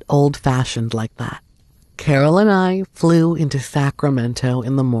a bit old-fashioned like that. Carol and I flew into Sacramento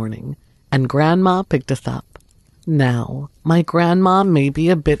in the morning, and Grandma picked us up. Now, my grandma may be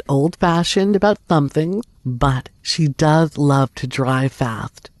a bit old-fashioned about some things, but she does love to drive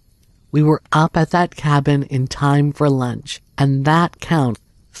fast. We were up at that cabin in time for lunch, and that counts,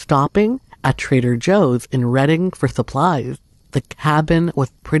 stopping at Trader Joe's in Redding for supplies. The cabin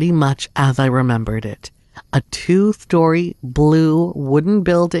was pretty much as I remembered it. A 2-story blue wooden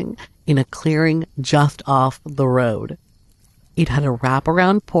building in a clearing just off the road. It had a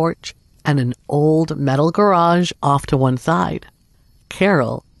wraparound porch and an old metal garage off to one side.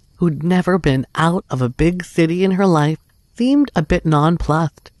 Carol, who'd never been out of a big city in her life, seemed a bit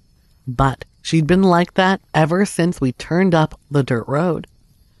nonplussed. But she'd been like that ever since we turned up the dirt road.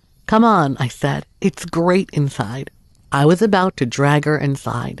 "Come on," I said. "It's great inside." I was about to drag her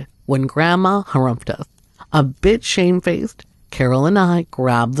inside when Grandma harumphed us. A bit shamefaced, Carol and I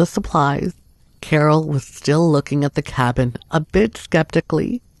grabbed the supplies. Carol was still looking at the cabin a bit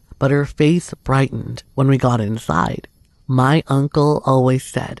skeptically, but her face brightened when we got inside. My uncle always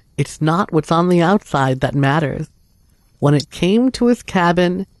said, it's not what's on the outside that matters. When it came to his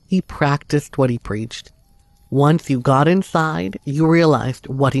cabin, he practiced what he preached. Once you got inside, you realized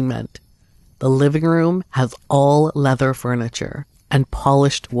what he meant. The living room has all leather furniture and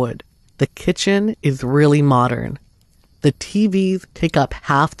polished wood. The kitchen is really modern. The TVs take up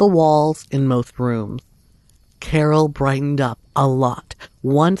half the walls in most rooms. Carol brightened up a lot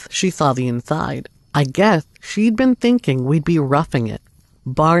once she saw the inside. I guess she'd been thinking we'd be roughing it.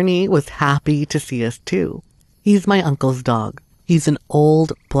 Barney was happy to see us too. He's my uncle's dog. He's an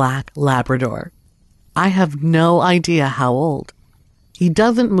old black Labrador. I have no idea how old. He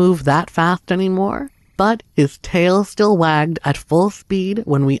doesn't move that fast anymore, but his tail still wagged at full speed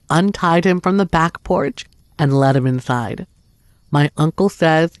when we untied him from the back porch and let him inside. My uncle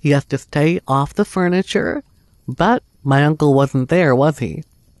says he has to stay off the furniture, but my uncle wasn't there, was he?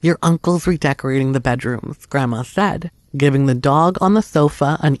 "Your uncle's redecorating the bedrooms," Grandma said, giving the dog on the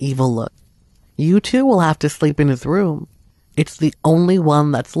sofa an evil look. "You two will have to sleep in his room. It's the only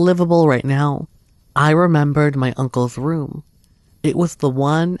one that's livable right now." I remembered my uncle's room. It was the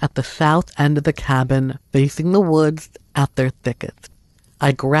one at the south end of the cabin, facing the woods at their thickest.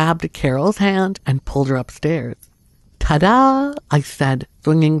 I grabbed Carol's hand and pulled her upstairs. "Ta-da!" I said,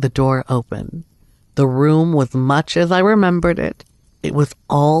 swinging the door open. The room was much as I remembered it. It was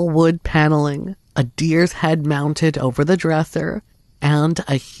all wood paneling, a deer's head mounted over the dresser, and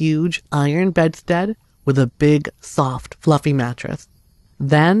a huge iron bedstead with a big, soft, fluffy mattress.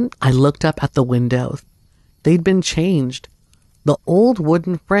 Then I looked up at the windows. They'd been changed. The old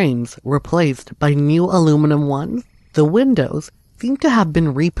wooden frames replaced by new aluminum ones. The windows seemed to have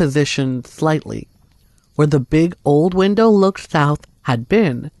been repositioned slightly. Where the big old window looked south had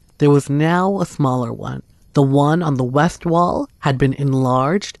been, there was now a smaller one. The one on the west wall had been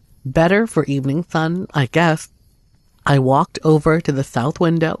enlarged, better for evening sun, I guess. I walked over to the south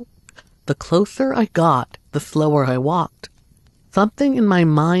window. The closer I got, the slower I walked. Something in my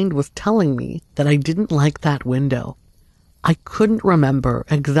mind was telling me that I didn't like that window. I couldn't remember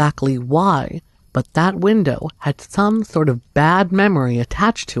exactly why, but that window had some sort of bad memory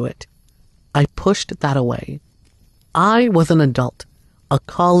attached to it. I pushed that away. I was an adult, a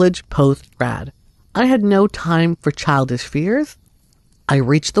college post-grad. I had no time for childish fears. I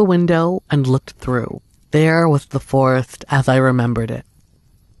reached the window and looked through. There was the forest as I remembered it.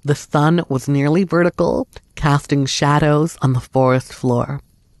 The sun was nearly vertical, casting shadows on the forest floor.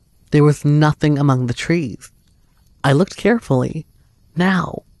 There was nothing among the trees. I looked carefully.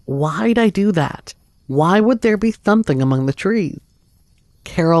 Now, why'd I do that? Why would there be something among the trees?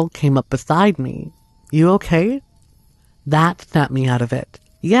 Carol came up beside me. You okay? That snapped me out of it.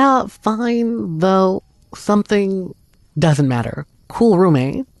 Yeah, fine, though something doesn't matter. Cool room,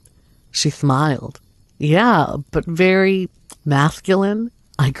 eh? She smiled. Yeah, but very masculine.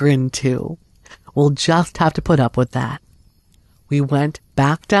 I grinned too. We'll just have to put up with that. We went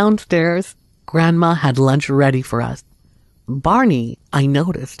back downstairs. Grandma had lunch ready for us. Barney, I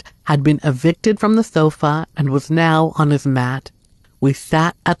noticed, had been evicted from the sofa and was now on his mat. We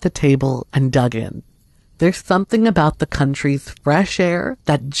sat at the table and dug in. There's something about the country's fresh air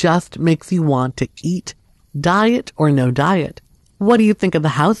that just makes you want to eat, diet or no diet. What do you think of the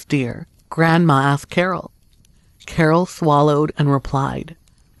house, dear? Grandma asked Carol. Carol swallowed and replied,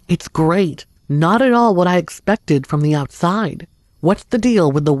 It's great. Not at all what I expected from the outside. What's the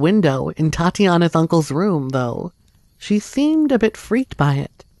deal with the window in Tatiana's uncle's room, though? She seemed a bit freaked by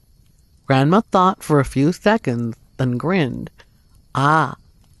it. Grandma thought for a few seconds, then grinned. Ah,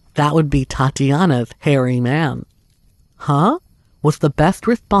 that would be Tatiana's hairy man. Huh? Was the best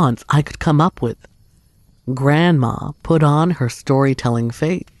response I could come up with. Grandma put on her storytelling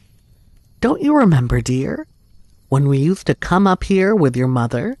face. Don't you remember, dear? When we used to come up here with your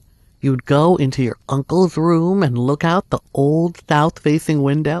mother, you'd go into your uncle's room and look out the old south-facing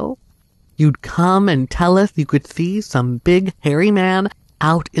window. You'd come and tell us you could see some big hairy man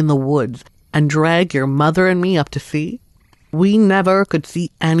out in the woods and drag your mother and me up to see. We never could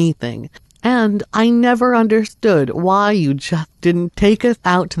see anything, and I never understood why you just didn't take us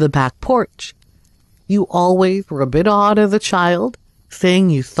out to the back porch. You always were a bit odd as a child, saying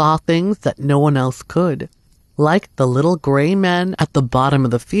you saw things that no one else could, like the little gray men at the bottom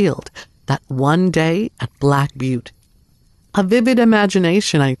of the field that one day at Black Butte. A vivid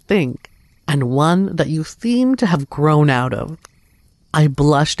imagination, I think, and one that you seem to have grown out of. I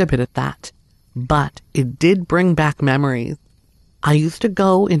blushed a bit at that, but it did bring back memories. I used to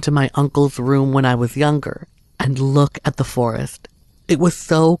go into my uncle's room when I was younger and look at the forest. It was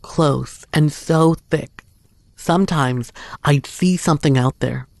so close and so thick. Sometimes I'd see something out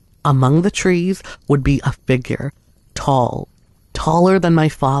there. Among the trees would be a figure, tall, taller than my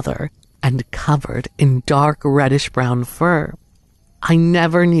father, and covered in dark reddish-brown fur. I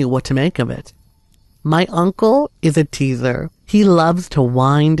never knew what to make of it. My uncle is a teaser. He loves to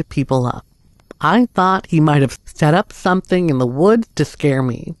wind people up. I thought he might have set up something in the woods to scare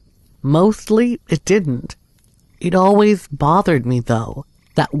me. Mostly, it didn't. It always bothered me, though,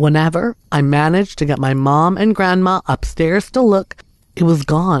 that whenever I managed to get my mom and grandma upstairs to look, it was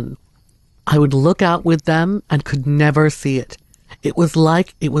gone. I would look out with them and could never see it. It was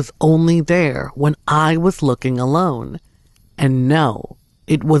like it was only there when I was looking alone. And no,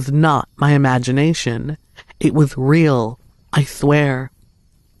 it was not my imagination. It was real, I swear.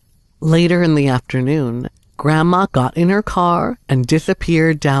 Later in the afternoon, Grandma got in her car and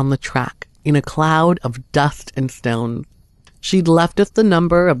disappeared down the track in a cloud of dust and stones. She'd left us the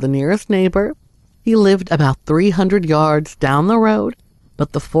number of the nearest neighbor. He lived about 300 yards down the road,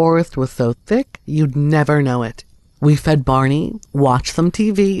 but the forest was so thick you'd never know it. We fed Barney, watched some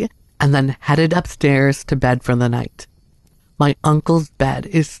TV, and then headed upstairs to bed for the night. My uncle's bed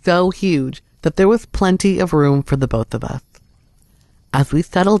is so huge that there was plenty of room for the both of us. As we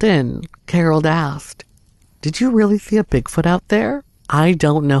settled in, Carol asked, Did you really see a Bigfoot out there? I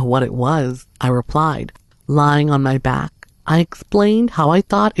don't know what it was, I replied, lying on my back. I explained how I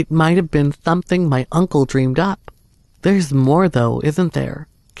thought it might have been something my uncle dreamed up. There's more, though, isn't there?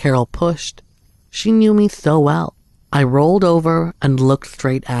 Carol pushed. She knew me so well. I rolled over and looked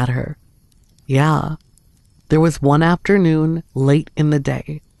straight at her. Yeah. There was one afternoon, late in the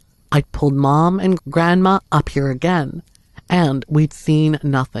day. I pulled Mom and Grandma up here again, and we'd seen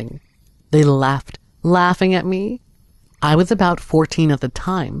nothing. They left, laughing at me. I was about 14 at the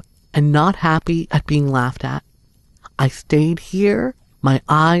time, and not happy at being laughed at. I stayed here, my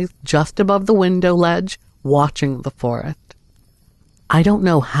eyes just above the window ledge, watching the forest. I don't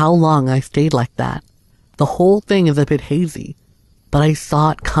know how long I stayed like that. The whole thing is a bit hazy, but I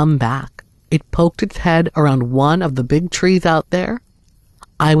saw it come back. It poked its head around one of the big trees out there.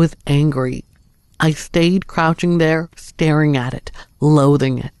 I was angry. I stayed crouching there, staring at it,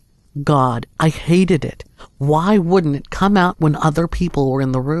 loathing it. God, I hated it. Why wouldn't it come out when other people were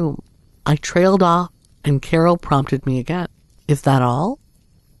in the room? I trailed off, and Carol prompted me again. Is that all?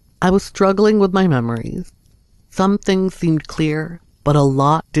 I was struggling with my memories. Some things seemed clear, but a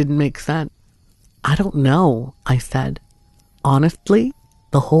lot didn't make sense. I don't know, I said. Honestly,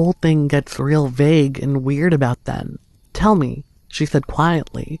 the whole thing gets real vague and weird about then. Tell me, she said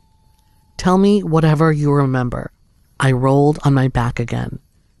quietly. Tell me whatever you remember. I rolled on my back again,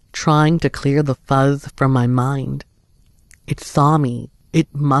 trying to clear the fuzz from my mind. It saw me.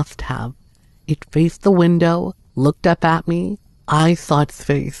 It must have. It faced the window, looked up at me. I saw its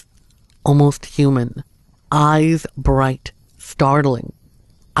face. Almost human. Eyes bright, startling.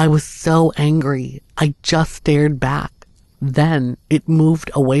 I was so angry. I just stared back. Then it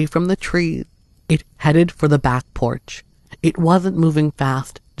moved away from the trees. It headed for the back porch. It wasn't moving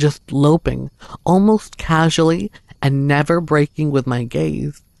fast, just loping, almost casually, and never breaking with my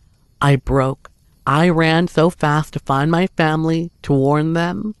gaze. I broke. I ran so fast to find my family, to warn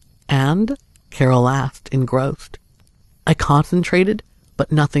them, and? Carol asked, engrossed. I concentrated,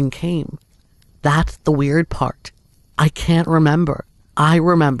 but nothing came. That's the weird part. I can't remember. I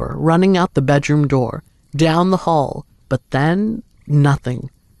remember running out the bedroom door, down the hall, but then nothing.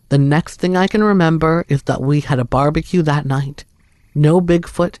 The next thing I can remember is that we had a barbecue that night. No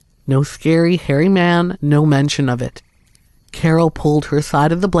Bigfoot, no scary hairy man, no mention of it. Carol pulled her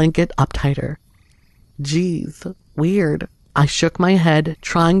side of the blanket up tighter. Geez, weird. I shook my head,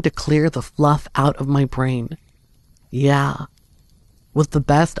 trying to clear the fluff out of my brain. Yeah, was the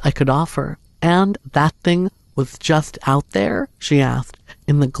best I could offer. And that thing was just out there, she asked,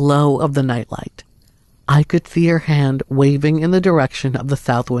 in the glow of the nightlight. I could see her hand waving in the direction of the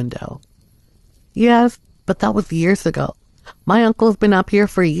south window. Yes, but that was years ago. My uncle's been up here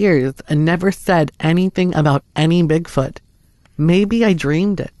for years and never said anything about any Bigfoot. Maybe I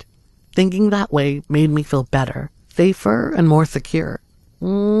dreamed it. Thinking that way made me feel better, safer, and more secure.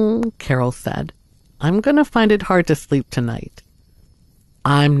 Carol said. I'm gonna find it hard to sleep tonight.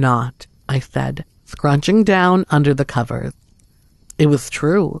 I'm not, I said, scrunching down under the covers. It was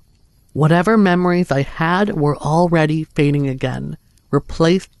true. Whatever memories I had were already fading again,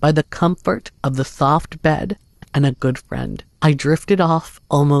 replaced by the comfort of the soft bed and a good friend. I drifted off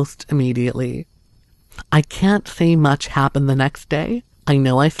almost immediately. I can't say much happened the next day. I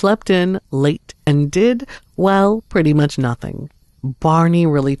know I slept in late and did, well, pretty much nothing. Barney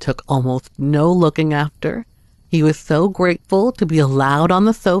really took almost no looking after. He was so grateful to be allowed on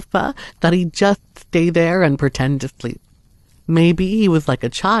the sofa that he'd just stay there and pretend to sleep. Maybe he was like a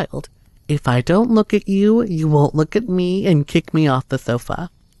child. If I don't look at you, you won't look at me and kick me off the sofa.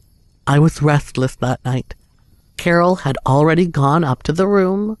 I was restless that night. Carol had already gone up to the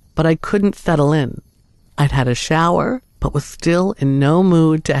room, but I couldn't settle in. I'd had a shower, but was still in no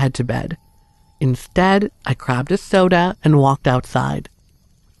mood to head to bed. Instead, I grabbed a soda and walked outside.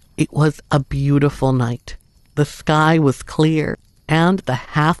 It was a beautiful night. The sky was clear, and the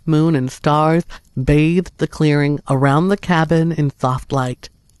half moon and stars bathed the clearing around the cabin in soft light.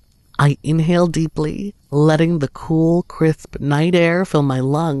 I inhaled deeply, letting the cool, crisp night air fill my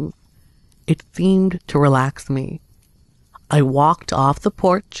lungs. It seemed to relax me. I walked off the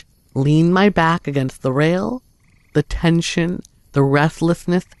porch, leaned my back against the rail. The tension, the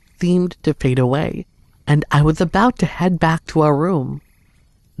restlessness seemed to fade away, and I was about to head back to our room.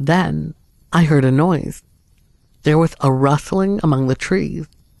 Then I heard a noise. There was a rustling among the trees.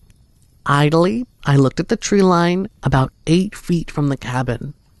 Idly, I looked at the tree line about 8 feet from the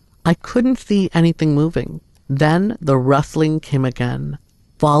cabin. I couldn't see anything moving. Then the rustling came again,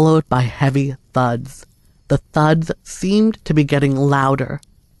 followed by heavy thuds. The thuds seemed to be getting louder,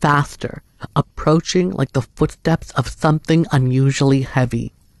 faster, approaching like the footsteps of something unusually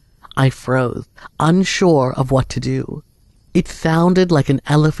heavy. I froze, unsure of what to do. It sounded like an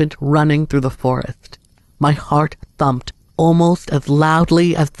elephant running through the forest. My heart thumped almost as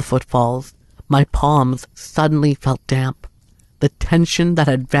loudly as the footfalls. My palms suddenly felt damp. The tension that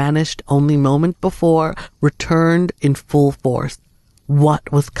had vanished only moments before returned in full force.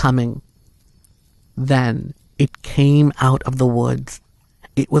 What was coming? Then it came out of the woods.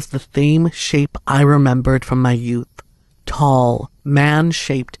 It was the same shape I remembered from my youth. Tall,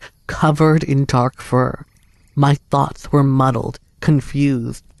 man-shaped, covered in dark fur. My thoughts were muddled,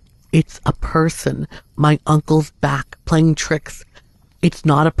 confused. It's a person, my uncle's back, playing tricks. It's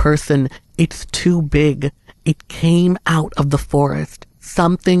not a person, it's too big. It came out of the forest,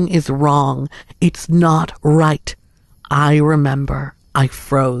 Something is wrong. It's not right. I remember I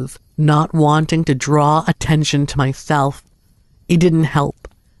froze, not wanting to draw attention to myself. It didn't help.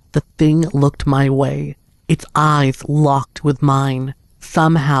 The thing looked my way. Its eyes locked with mine.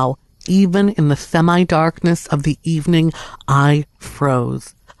 Somehow, even in the semi-darkness of the evening, I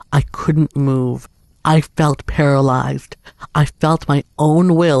froze. I couldn't move. I felt paralyzed. I felt my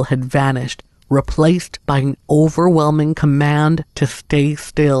own will had vanished, replaced by an overwhelming command to stay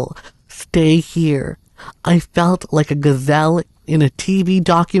still, stay here. I felt like a gazelle in a TV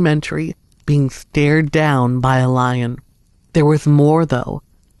documentary being stared down by a lion. There was more, though.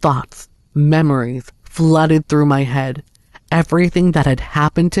 Thoughts, memories flooded through my head. Everything that had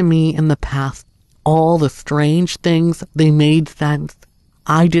happened to me in the past. All the strange things, they made sense.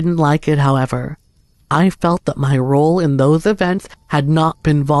 I didn't like it, however. I felt that my role in those events had not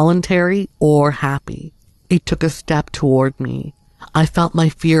been voluntary or happy. It took a step toward me. I felt my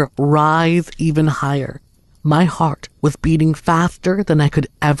fear rise even higher. My heart was beating faster than I could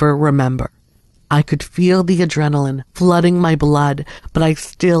ever remember. I could feel the adrenaline flooding my blood, but I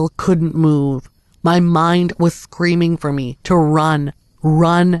still couldn't move. My mind was screaming for me to run.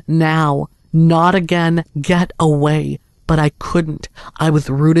 Run now. Not again. Get away. But I couldn't. I was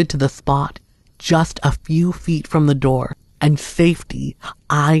rooted to the spot, just a few feet from the door, and safety.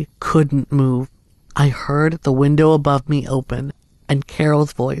 I couldn't move. I heard the window above me open, and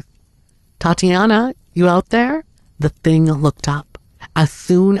Carol's voice. "Tatiana, you out there?" The thing looked up. As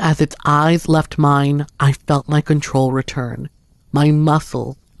soon as its eyes left mine, I felt my control return. My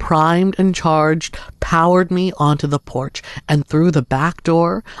muscles, primed and charged, powered me onto the porch, and through the back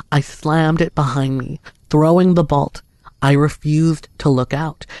door, I slammed it behind me, throwing the bolt. I refused to look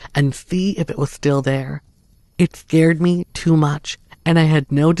out and see if it was still there. It scared me too much, and I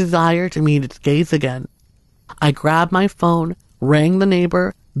had no desire to meet its gaze again. I grabbed my phone, rang the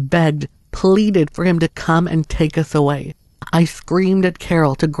neighbor, begged, pleaded for him to come and take us away. I screamed at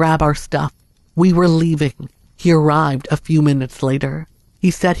Carol to grab our stuff. We were leaving. He arrived a few minutes later.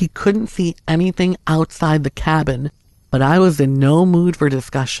 He said he couldn't see anything outside the cabin, but I was in no mood for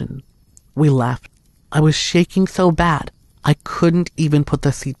discussion. We left. I was shaking so bad, I couldn't even put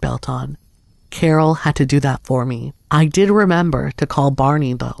the seatbelt on. Carol had to do that for me. I did remember to call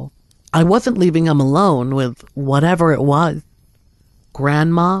Barney, though. I wasn't leaving him alone with whatever it was.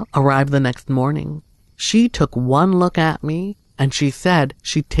 Grandma arrived the next morning. She took one look at me, and she said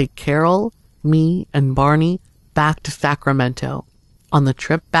she'd take Carol, me, and Barney back to Sacramento. On the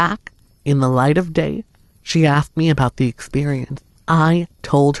trip back, in the light of day, she asked me about the experience. I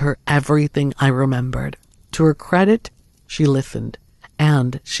told her everything I remembered. To her credit, she listened,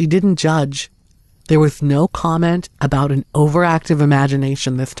 and she didn't judge. There was no comment about an overactive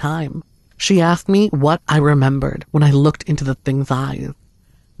imagination this time. She asked me what I remembered when I looked into the thing's eyes.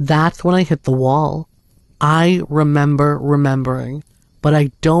 That's when I hit the wall. I remember remembering, but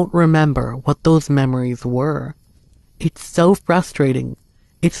I don't remember what those memories were. It's so frustrating.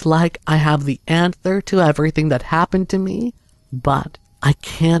 It's like I have the answer to everything that happened to me, but I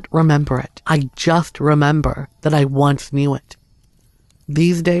can't remember it. I just remember that I once knew it.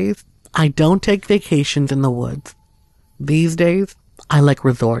 These days, I don't take vacations in the woods. These days, I like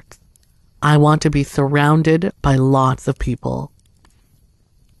resorts. I want to be surrounded by lots of people.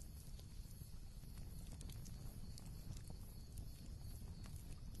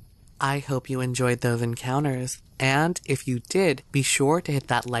 I hope you enjoyed those encounters. And if you did, be sure to hit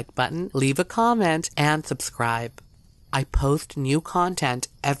that like button, leave a comment, and subscribe. I post new content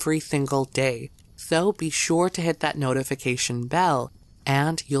every single day, so be sure to hit that notification bell,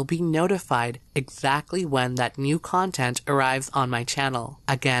 and you'll be notified exactly when that new content arrives on my channel.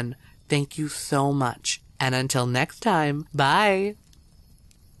 Again, thank you so much, and until next time, bye!